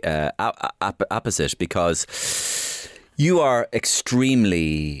very opposite, because you are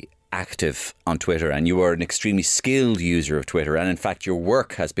extremely active on Twitter and you are an extremely skilled user of Twitter, and in fact your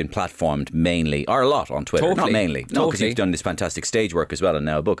work has been platformed mainly, or a lot, on Twitter. Totally. Not mainly, no, because you've done this fantastic stage work as well and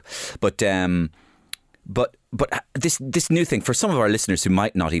now a book, but this new thing, for some of our listeners who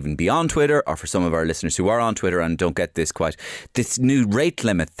might not even be on Twitter, or for some of our listeners who are on Twitter and don't get this quite, this new rate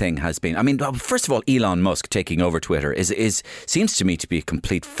limit thing has been, I mean, first of all, Elon Musk taking over Twitter is seems to me to be a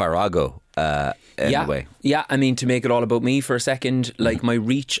complete farrago in a way. Yeah, I mean, to make it all about me for a second, like my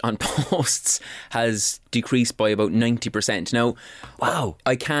reach on posts has decreased by about 90%. Now, wow,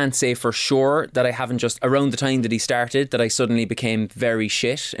 I can't say for sure that I haven't just, around the time that he started, that I suddenly became very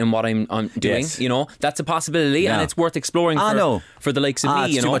shit in what I'm doing. Yes. You know, that's a possibility, and it's worth exploring for the likes of me.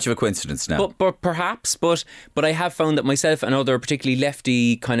 It's you know, too much of a coincidence now. But perhaps, but I have found that myself and other particularly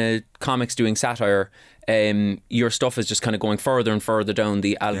lefty kind of comics doing satire, your stuff is just kind of going further and further down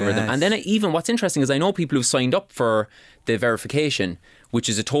the algorithm. And then even what's interesting is I know people who've signed up for the verification, which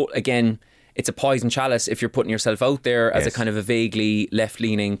is again, it's a poison chalice if you're putting yourself out there as a kind of a vaguely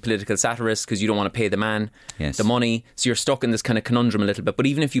left-leaning political satirist, because you don't want to pay the man the money. So you're stuck in this kind of conundrum a little bit. But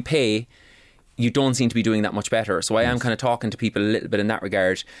even if you pay, you don't seem to be doing that much better. So I am kind of talking to people a little bit in that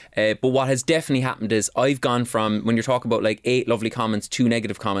regard. But what has definitely happened is I've gone from, when you're talking about like 8 lovely comments, 2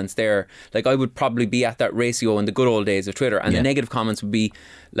 negative comments there, like I would probably be at that ratio in the good old days of Twitter, and the negative comments would be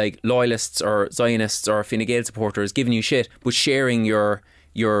like loyalists or Zionists or Fine Gael supporters giving you shit but sharing your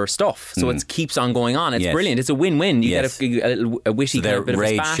stuff. So it keeps on going on. It's brilliant. It's a win-win. You get a witty so kind of bit of a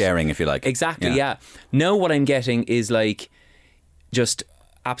rage spat. sharing, if you like. Exactly, yeah. Now what I'm getting is like just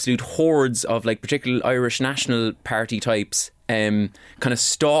absolute hordes of like particular Irish National Party types kind of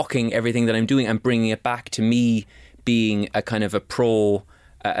stalking everything that I'm doing and bringing it back to me being a kind of a pro,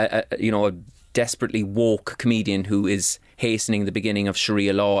 a desperately woke comedian who is hastening the beginning of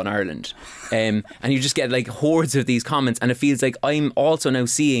Sharia law in Ireland. And you just get like hordes of these comments, and it feels like I'm also now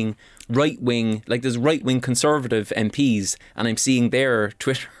seeing right-wing, like there's right-wing conservative MPs, and I'm seeing their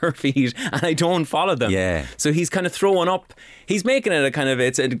Twitter feed and I don't follow them. Yeah. So he's kind of throwing up, he's making it a kind of,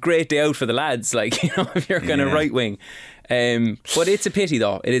 it's a great day out for the lads, like, you know, if you're kind of right-wing. But it's a pity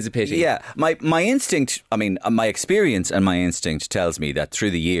though. It is a pity. Yeah. My instinct, I mean, my experience and my instinct tells me that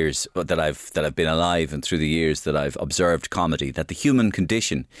through the years that I've been alive and through the years that I've observed comedy, that the human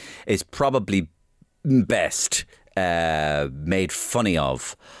condition is probably best made funny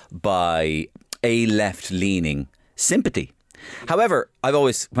of by a left-leaning sympathy. However, I've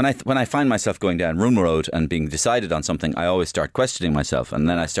always, when I find myself going down Room Road and being decided on something, I always start questioning myself, and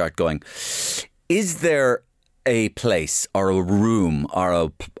then I start going, is there a place or a room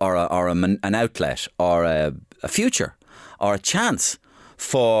or an outlet or a future or a chance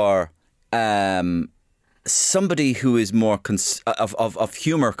for somebody who is more of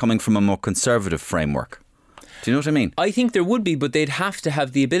humour coming from a more conservative framework? Do you know what I mean? I think there would be, but they'd have to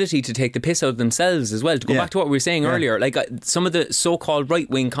have the ability to take the piss out of themselves as well. To go back to what we were saying earlier, like some of the so-called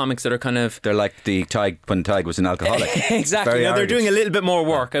right-wing comics that are kind of... They're like the Tadhg when Tadhg was an alcoholic. Exactly. Now they're doing a little bit more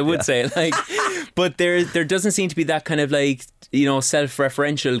work, I would say. Like, but there doesn't seem to be that kind of like, you know,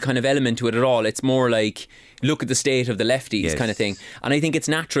 self-referential kind of element to it at all. It's more like, look at the state of the lefties kind of thing. And I think it's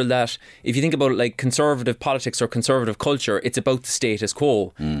natural that if you think about like conservative politics or conservative culture, it's about the status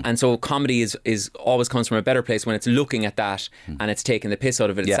quo. And so comedy is always comes from a better place when it's looking at that and it's taking the piss out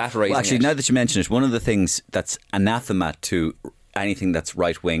of it and satirising well, actually, it. now that you mention it, one of the things that's anathema to anything that's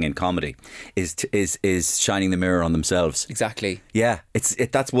right wing in comedy is shining the mirror on themselves. Exactly. Yeah,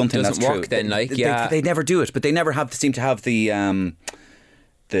 that's one thing doesn't that's work true. then, like, they never do it, but they never seem to have the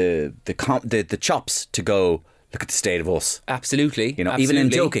chops to go, look at the state of us. Absolutely. You know, absolutely. even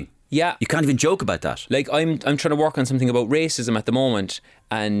in joking. Yeah. You can't even joke about that. Like I'm trying to work on something about racism at the moment,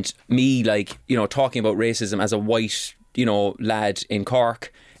 and me, like, you know, talking about racism as a white, you know, lad in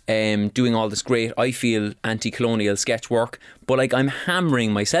Cork, doing all this great, I feel, anti-colonial sketch work, but like I'm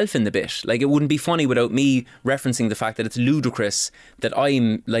hammering myself in the bit. Like it wouldn't be funny without me referencing the fact that it's ludicrous that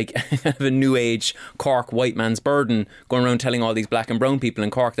I'm like a new age Cork white man's burden going around telling all these black and brown people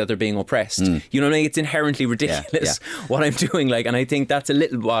in Cork that they're being oppressed. You know what I mean? It's inherently ridiculous what I'm doing. Like, and I think that's a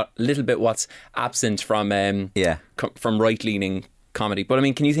little bit what's absent from right-leaning comedy. But I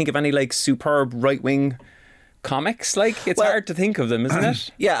mean, can you think of any like superb right-wing comics? Like, it's hard to think of them, isn't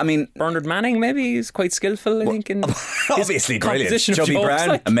it? Yeah, I mean, Bernard Manning maybe is quite skillful, I think, in obviously brilliant. Chubby jokes, Brown,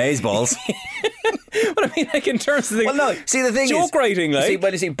 like. amazeballs. But I mean, like, in terms of the the thing joke writing, like,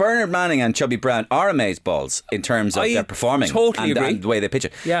 you see, Bernard Manning and Chubby Brown are amazeballs in terms of their performing, totally agree. And the way they pitch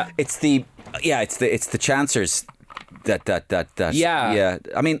it. Yeah, it's the chancers that.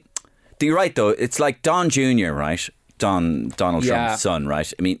 I mean, you're right though. It's like Don Jr., right? Donald Trump's son,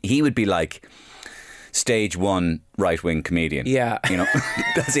 right? I mean, he would be like stage one right-wing comedian. Yeah, you know,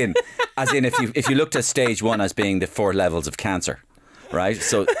 as in if you looked at stage one as being the 4 levels of cancer, right?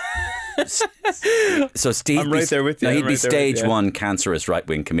 So Steve, I'm right there with you. He'd be stage one cancerous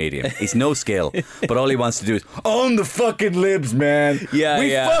right-wing comedian. He's no skill, but all he wants to do is own the fucking libs, man. We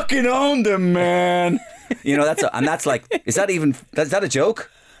fucking own them, man. You know, that's like, is that a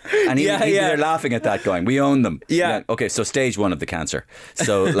joke? And he'd be there laughing at that, going, "We own them." Yeah. Okay, so stage 1 of the cancer.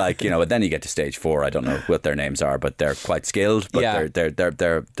 So, like, you know, then you get to stage 4. I don't know what their names are, but they're quite skilled. But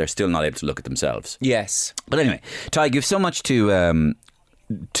they're still not able to look at themselves. Yes. But anyway, Tadhg, you've so much to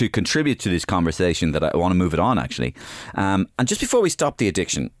contribute to this conversation that I want to move it on, actually. And just before we stop the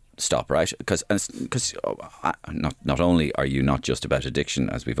addiction. Right? Because not only are you not just about addiction,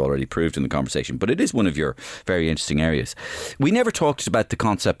 as we've already proved in the conversation, but it is one of your very interesting areas. We never talked about the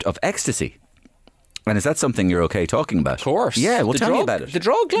concept of ecstasy. And is that something you're okay talking about? Of course. Yeah, well, tell me about it. The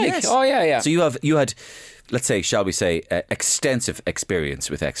drug, like? Yes. Oh, yeah. So you had, let's say, shall we say, extensive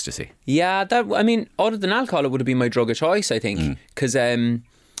experience with ecstasy. Yeah, other than alcohol, it would have been my drug of choice, I think. Because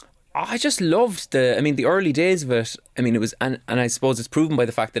I just loved the early days of it. I mean, it was, and I suppose it's proven by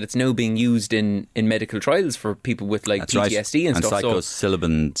the fact that it's now being used in medical trials for people with like PTSD and stuff.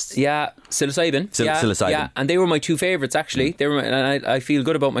 Psilocybin. Psilocybin. Yeah, and they were my 2 favourites actually. They were, and I feel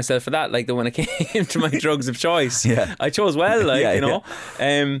good about myself for that. Like when it came to my drugs of choice, I chose well. Like you know,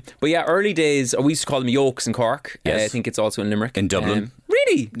 but yeah, early days. We used to call them yolks in Cork. Yes. I think it's also in Limerick, in Dublin.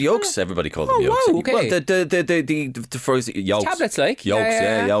 Really? Yolks, everybody called them yolks. Wow, okay. Well, the first yolks. Tablets, like?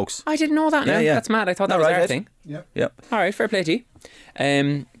 Yolks, yolks. I didn't know that now. Yeah. That's mad. I thought that was our thing. Yep. All right, fair play to you.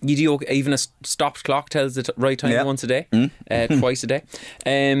 You do even a stopped clock tells the right time once a day, twice a day.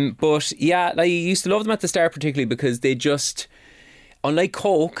 But yeah, I used to love them at the start, particularly because they just, unlike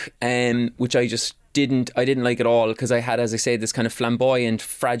Coke, which I didn't like at all, because I had, as I say, this kind of flamboyant,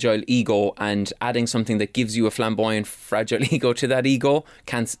 fragile ego, and adding something that gives you a flamboyant, fragile ego to that ego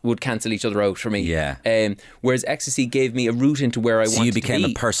would cancel each other out for me. Yeah. Whereas ecstasy gave me a route into where I wanted to be. So you became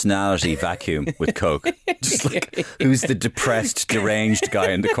a personality vacuum with Coke. Just like, who's the depressed, deranged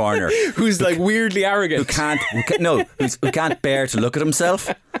guy in the corner? Who's like weirdly arrogant. Who can't bear to look at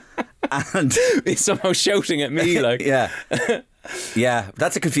himself. And he's somehow shouting at me like... Yeah,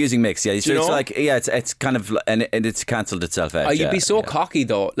 that's a confusing mix. Yeah, so it's like it's kind of and it's cancelled itself out. You'd be so cocky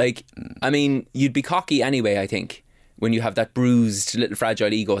though. Like, I mean, you'd be cocky anyway. I think when you have that bruised little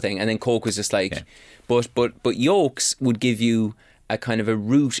fragile ego thing, and then Coke was just like, but yolks would give you a kind of a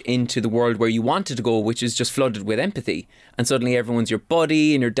route into the world where you wanted to go, which is just flooded with empathy, and suddenly everyone's your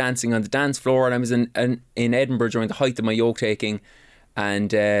buddy, and you're dancing on the dance floor. And I was in Edinburgh during the height of my yoke taking,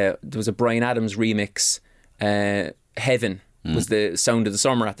 and there was a Bryan Adams remix, Heaven. Was the sound of the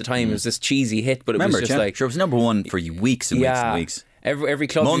summer at the time. It was this cheesy hit, but it was just like... Sure, it was number 1 for weeks and weeks and weeks. Every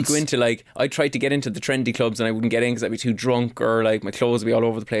club we'd go into, like, I tried to get into the trendy clubs and I wouldn't get in because I'd be too drunk, or like my clothes would be all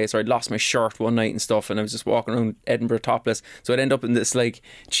over the place, or I'd lost my shirt one night and stuff, and I was just walking around Edinburgh topless. So I'd end up in this like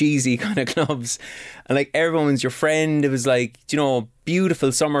cheesy kind of clubs, and like everyone's your friend. It was like, you know,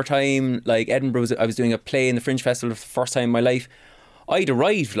 beautiful summertime. Like Edinburgh I was doing a play in the Fringe Festival for the first time in my life. I'd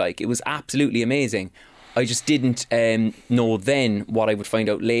arrived, like, it was absolutely amazing. I just didn't know then what I would find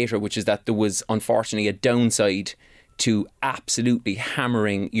out later, which is that there was unfortunately a downside to absolutely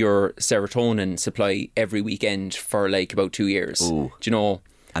hammering your serotonin supply every weekend for like about 2 years. Ooh. Do you know?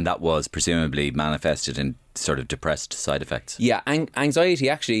 And that was presumably manifested in sort of depressed side effects. Yeah, anxiety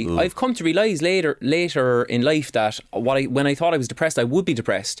actually. Ooh. I've come to realise later in life that when I thought I was depressed, I would be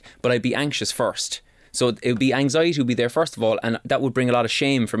depressed, but I'd be anxious first. So it would be anxiety would be there first of all, and that would bring a lot of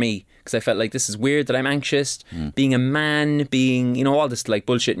shame for me because I felt like this is weird that I'm anxious, being a man, being, you know, all this like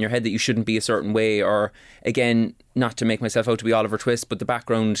bullshit in your head that you shouldn't be a certain way, or again, not to make myself out to be Oliver Twist, but the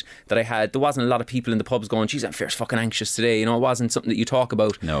background that I had, there wasn't a lot of people in the pubs going, geez, I'm fierce fucking anxious today, you know, it wasn't something that you talk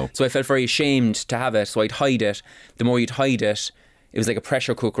about. No. So I felt very ashamed to have it, so I'd hide it. The more you'd hide it, it was like a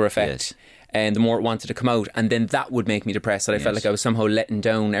pressure cooker effect. Yes. And the more it wanted to come out, and then that would make me depressed. That I felt like I was somehow letting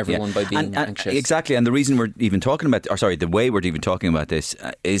down everyone by being anxious. Exactly, and the reason we're even talking about, or sorry, the way we're even talking about this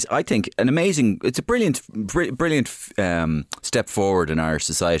is, I think, it's a brilliant step forward in our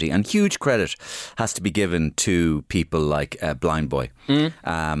society, and huge credit has to be given to people like Blind Boy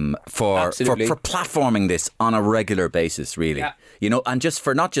for platforming this on a regular basis, really. Yeah. You know, and just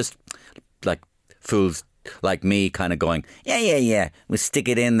for not just like fools like me kind of going, yeah, we'll stick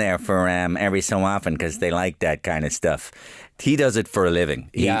it in there for every so often because they like that kind of stuff. He does it for a living.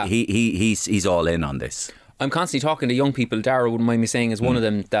 He's all in on this. I'm constantly talking to young people. Dara wouldn't mind me saying is one of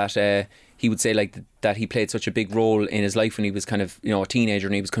them that he would say like that he played such a big role in his life when he was kind of, you know, a teenager,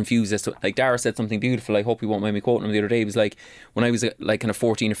 and he was confused as to, like, Dara said something beautiful. I hope he won't mind me quoting him the other day. He was like, when I was like kind of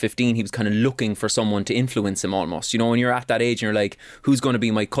 14 or 15, he was kind of looking for someone to influence him almost. You know, when you're at that age and you're like, who's going to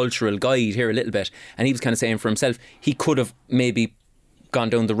be my cultural guide here a little bit? And he was kind of saying for himself, he could have maybe gone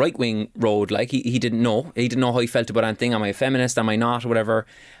down the right wing road. Like he didn't know how he felt about anything. Am I a feminist, am I not, or whatever.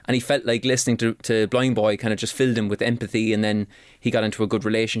 And he felt like listening to Blind Boy kind of just filled him with empathy, and then he got into a good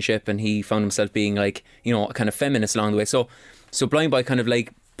relationship and he found himself being like, you know, a kind of feminist along the way. So Blind Boy kind of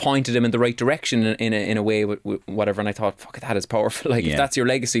like pointed him in the right direction in a way with whatever. And I thought, fuck, that is powerful. Like if that's your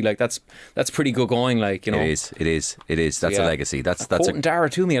legacy, like that's pretty good going, like, you know. It is that's a legacy. That's quoting Dara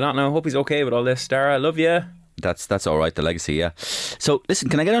to me a lot now. I hope he's okay with all this. Dara, I love you. That's all right, the legacy, yeah. So listen,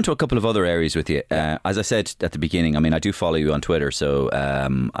 can I get on to a couple of other areas with you? As I said at the beginning, I mean, I do follow you on Twitter, so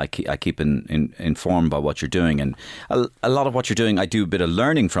I keep informed about what you're doing, and a lot of what you're doing I do a bit of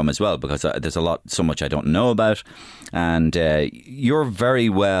learning from as well, because there's so much I don't know about, and you're very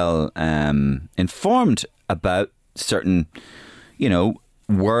well informed about certain, you know,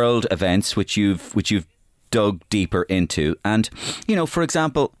 world events which you've dug deeper into, and, you know, for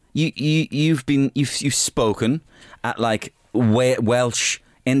example, You've spoken at like Welsh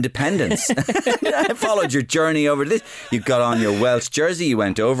independence. I followed your journey over this. You got on your Welsh jersey, you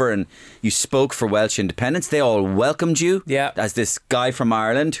went over and you spoke for Welsh independence. They all welcomed you as this guy from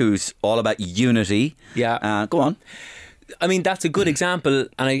Ireland who's all about unity. Yeah. Go on. I mean, that's a good example,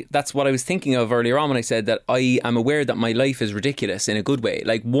 and that's what I was thinking of earlier on when I said that I am aware that my life is ridiculous in a good way.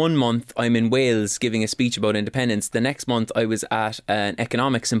 Like, 1 month I'm in Wales giving a speech about independence. The next month I was at an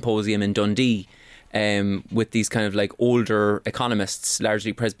economic symposium in Dundee with these kind of like older economists,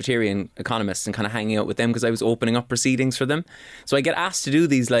 largely Presbyterian economists, and kind of hanging out with them because I was opening up proceedings for them. So I get asked to do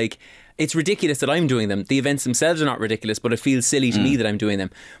these, like, it's ridiculous that I'm doing them. The events themselves are not ridiculous, but it feels silly to me that I'm doing them.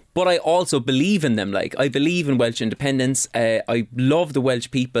 But I also believe in them. Like, I believe in Welsh independence. I love the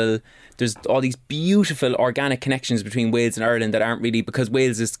Welsh people. There's all these beautiful organic connections between Wales and Ireland that aren't really, because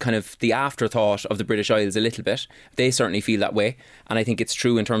Wales is kind of the afterthought of the British Isles a little bit. They certainly feel that way. And I think it's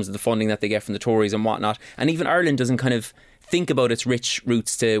true in terms of the funding that they get from the Tories and whatnot. And even Ireland doesn't kind of think about its rich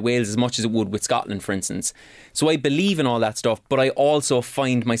roots to Wales as much as it would with Scotland, for instance. So I believe in all that stuff, but I also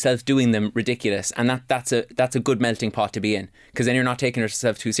find myself doing them ridiculous, and that's a good melting pot to be in, because then you're not taking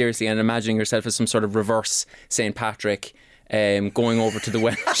yourself too seriously and imagining yourself as some sort of reverse St. Patrick going over to the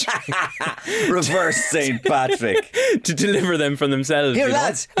Welsh. Reverse St. Patrick. To deliver them from themselves. Here,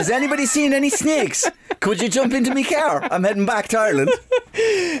 lads, has anybody seen any snakes? Could you jump into me car? I'm heading back to Ireland.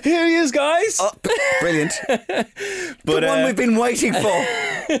 Here he is, guys. Oh, brilliant. But the one we've been waiting for.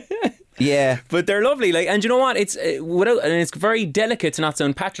 Yeah, but they're lovely. Like, and you know what? It's and it's very delicate to not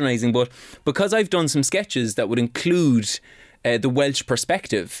sound patronising, but because I've done some sketches that would include the Welsh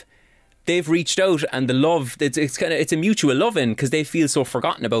perspective, they've reached out, and the love, it's a mutual love-in, because they feel so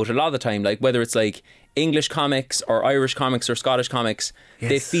forgotten about a lot of the time. Like, whether it's like English comics or Irish comics or Scottish comics,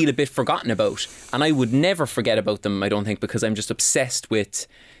 they feel a bit forgotten about, and I would never forget about them, I don't think, because I'm just obsessed with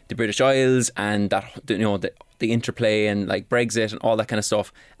the British Isles and that, you know, the interplay and like Brexit and all that kind of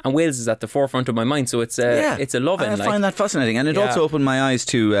stuff. And Wales is at the forefront of my mind, so it's a love-in. I find that fascinating, and it also opened my eyes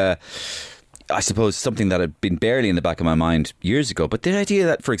to I suppose something that had been barely in the back of my mind years ago, but the idea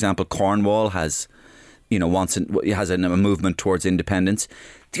that, for example, Cornwall has, you know, has a movement towards independence.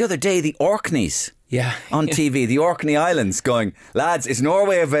 The other day, the Orkneys on TV, the Orkney Islands, going, lads, is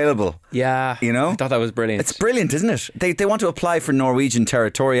Norway available? Yeah, you know, I thought that was brilliant. It's brilliant, isn't it? They want to apply for Norwegian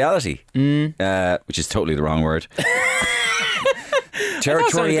territoriality, which is totally the wrong word.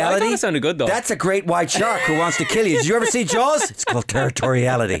 Territoriality. I thought it sounded good though. That's a great white shark who wants to kill you. Did you ever see Jaws? It's called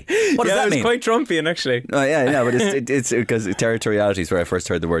territoriality. What does that mean? It's quite Trumpian, actually. Oh yeah, but it's because territoriality is where I first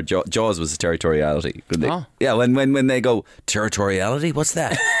heard the word. Jaws was territoriality. Yeah, when they go territoriality, what's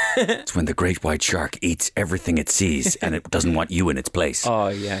that? It's when the great white shark eats everything it sees and it doesn't want you in its place. Oh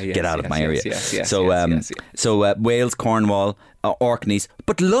yeah, get out of my area. Yes. So Wales, Cornwall, Orkneys,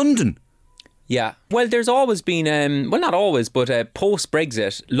 but London. Yeah, well, there's always been, well, not always, but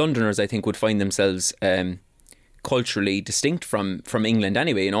post-Brexit, Londoners, I think, would find themselves culturally distinct from England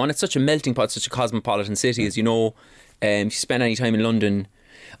anyway, you know, and it's such a melting pot, such a cosmopolitan city, as you know. If you spend any time in London,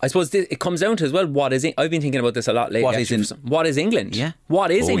 I suppose it comes down to as well, what is it? I've been thinking about this a lot lately. What is England? Yeah. What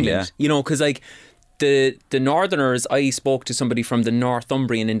is England? Yeah. You know, because like the Northerners, I spoke to somebody from the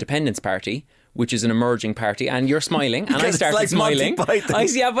Northumbrian Independence Party, which is an emerging party, and you're smiling, and I started smiling. But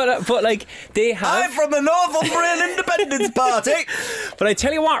like they have. I'm from the Northumbrian Independence Party. But I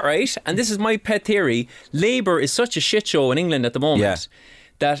tell you what, right, and this is my pet theory: Labour is such a shit show in England at the moment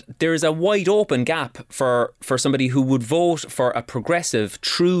that there is a wide open gap for somebody who would vote for a progressive,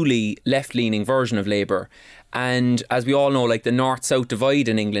 truly left-leaning version of Labour. And as we all know, like the north-south divide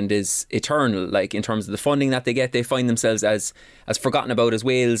in England is eternal. Like in terms of the funding that they get, they find themselves as forgotten about as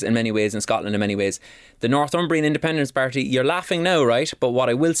Wales in many ways and Scotland in many ways. The Northumbrian Independence Party, you're laughing now, right? But what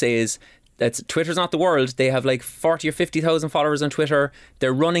I will say is that Twitter's not the world. They have like 40 or 50,000 followers on Twitter.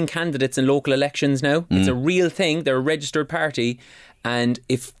 They're running candidates in local elections now. It's a real thing. They're a registered party. And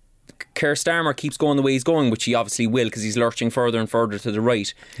if Keir Starmer keeps going the way he's going, which he obviously will because he's lurching further and further to the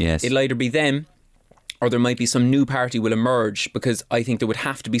right, it'll either be them or there might be some new party will emerge, because I think there would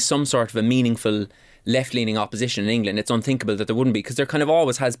have to be some sort of a meaningful left-leaning opposition in England. It's unthinkable that there wouldn't be, because there kind of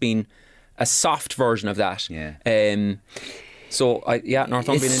always has been a soft version of that. Northumbrian.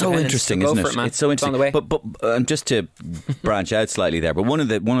 It's so interesting, isn't it? It's so interesting. But just to branch out slightly there, but one of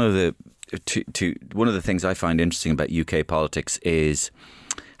the things I find interesting about UK politics is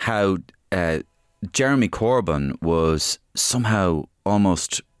how Jeremy Corbyn was somehow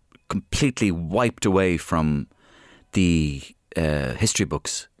almost completely wiped away from the history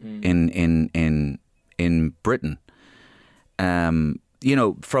books in Britain. You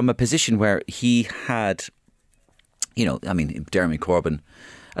know, from a position where he had, you know, I mean, Jeremy Corbyn,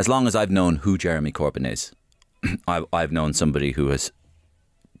 as long as I've known who Jeremy Corbyn is, I've known somebody who has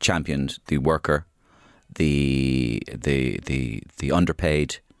championed the worker, the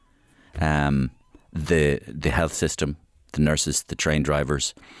underpaid, the health system, the nurses, the train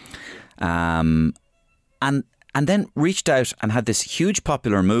drivers, and then reached out and had this huge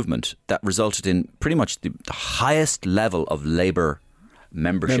popular movement that resulted in pretty much the highest level of Labour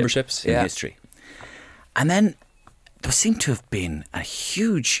memberships in history. And then there seemed to have been a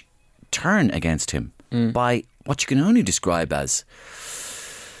huge turn against him by what you can only describe as,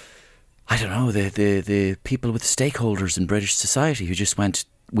 I don't know, the people with stakeholders in British society who just went,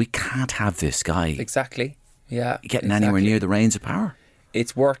 we can't have this guy getting anywhere near the reins of power.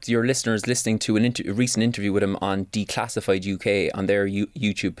 It's worth your listeners listening to a recent interview with him on Declassified UK on their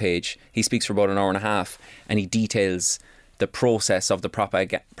YouTube page. He speaks for about an hour and a half and he details the process of the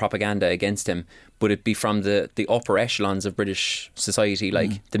propaganda against him, but it be from the upper echelons of British society,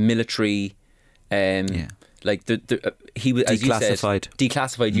 like the military, like he was, as Declassified. You said,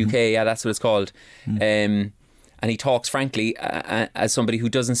 Declassified UK, that's what it's called. And he talks frankly as somebody who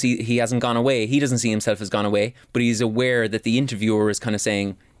doesn't see, he hasn't gone away. He doesn't see himself as gone away, but he's aware that the interviewer is kind of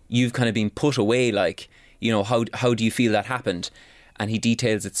saying, you've kind of been put away, like, you know, how do you feel that happened? And he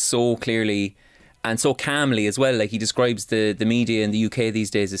details it so clearly and so calmly as well. Like he describes the media in the UK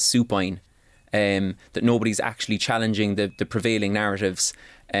these days as supine, that nobody's actually challenging the prevailing narratives,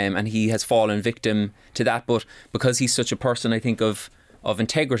 and he has fallen victim to that. But because he's such a person, I think, of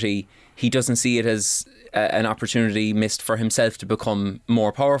integrity, he doesn't see it as an opportunity missed for himself to become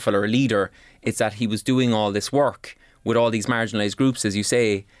more powerful or a leader. It's that he was doing all this work with all these marginalised groups, as you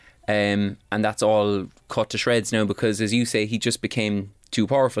say, and that's all cut to shreds now because, as you say, he just became too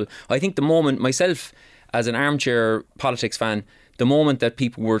powerful. I think the moment, myself as an armchair politics fan, the moment that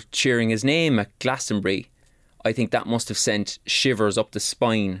people were cheering his name at Glastonbury, I think that must have sent shivers up the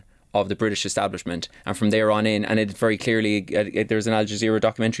spine of the British establishment, and from there on in, and it very clearly, there's an Al Jazeera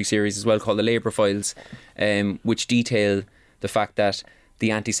documentary series as well called The Labour Files, which detail the fact that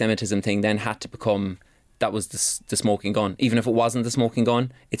the anti-Semitism thing then had to become, that was the smoking gun. Even if it wasn't the smoking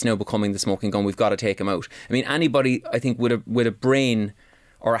gun, it's now becoming the smoking gun. We've got to take him out. I mean, anybody, I think, with a brain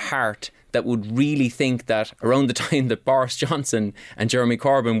or a heart that would really think that around the time that Boris Johnson and Jeremy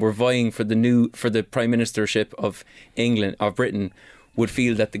Corbyn were vying for the prime ministership of Britain, would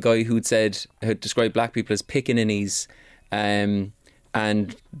feel that the guy who'd described black people as pickaninnies,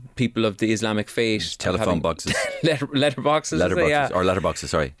 and people of the Islamic faith. Telephone boxes. Letterboxes. Letterboxes,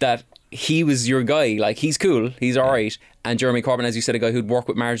 sorry. That he was your guy. Like, he's cool, he's alright. And Jeremy Corbyn, as you said, a guy who'd worked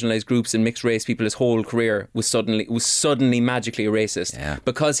with marginalised groups and mixed race people his whole career, was suddenly magically a racist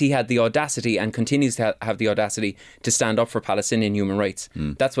because he had the audacity and continues to have the audacity to stand up for Palestinian human rights.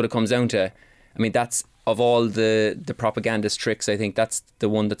 That's what it comes down to. I mean, that's, of all the propagandist tricks, I think that's the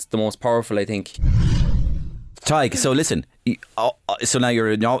one that's the most powerful, I think. Tadhg, so listen, so now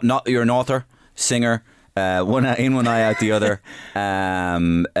you're an author, singer, one in one eye out the other,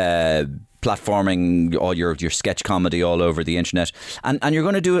 platforming all your sketch comedy all over the internet, and you're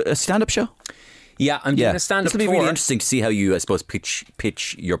going to do a stand-up show? Yeah, I'm doing a stand-up tour. This will be really tour. interesting to see how you, I suppose,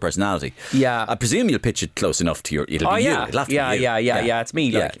 pitch your personality. Yeah. I presume you'll pitch it close enough to your... It'll be you. It'll have to be you. Yeah. It's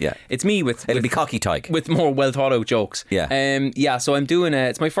me. It's me with... It'll be cocky Tadhg. With more well-thought-out jokes. Yeah. So I'm doing...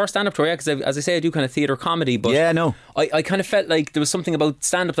 it's my first stand-up tour, because as I say, I do kind of theatre comedy, but... Yeah, no. I kind of felt like there was something about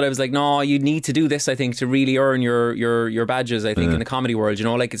stand-up that I was like, no, you need to do this, I think, to really earn your badges, I think, in the comedy world. You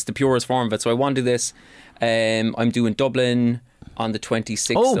know, like, it's the purest form of it. So I want to do this. I'm doing Dublin on the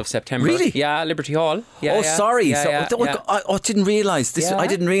 26th of September. Really? Yeah, Liberty Hall. Sorry. I didn't realise this. Yeah. I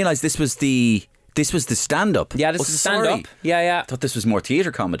didn't realise this was the stand-up. Yeah, this is the stand-up. Yeah. I thought this was more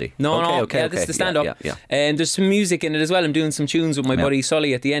theatre comedy. No. This is the stand-up. Yeah. And there's some music in it as well. I'm doing some tunes with my buddy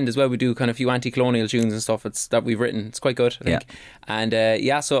Sully at the end as well. We do kind of a few anti-colonial tunes and stuff that we've written. It's quite good, I think. And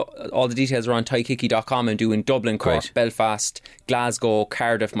so all the details are on tadhghickey.com. I'm doing Dublin, Cork, Belfast, Glasgow,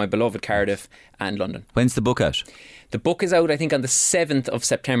 Cardiff, my beloved Cardiff, and London. When's the book out? The book is out, I think, on the 7th of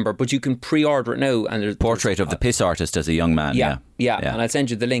September, but you can pre-order it now. And there's Portrait of the Piss Artist as a Young Man. Yeah. And I'll send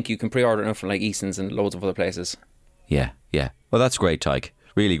you the link. You can pre-order it now from like Eason's and loads of other places. Yeah. Well, that's great, Tadhg.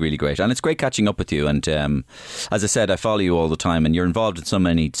 Really, really great. And it's great catching up with you. And as I said, I follow you all the time, and you're involved in so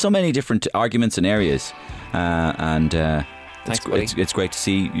many different arguments and areas. Thanks, buddy. It's great to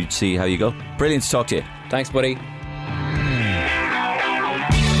see how you go. Brilliant to talk to you. Thanks, buddy.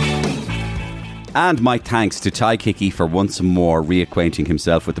 And my thanks to Tadhg Hickey for once more reacquainting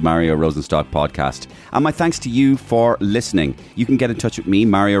himself with the Mario Rosenstock podcast. And my thanks to you for listening. You can get in touch with me,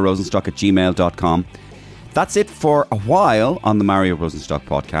 MarioRosenstock@gmail.com. That's it for a while on the Mario Rosenstock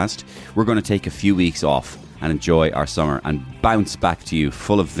podcast. We're going to take a few weeks off and enjoy our summer and bounce back to you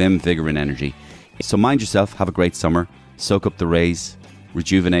full of vim, vigour and energy. So mind yourself, have a great summer, soak up the rays,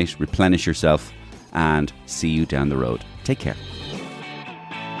 rejuvenate, replenish yourself, and see you down the road. Take care.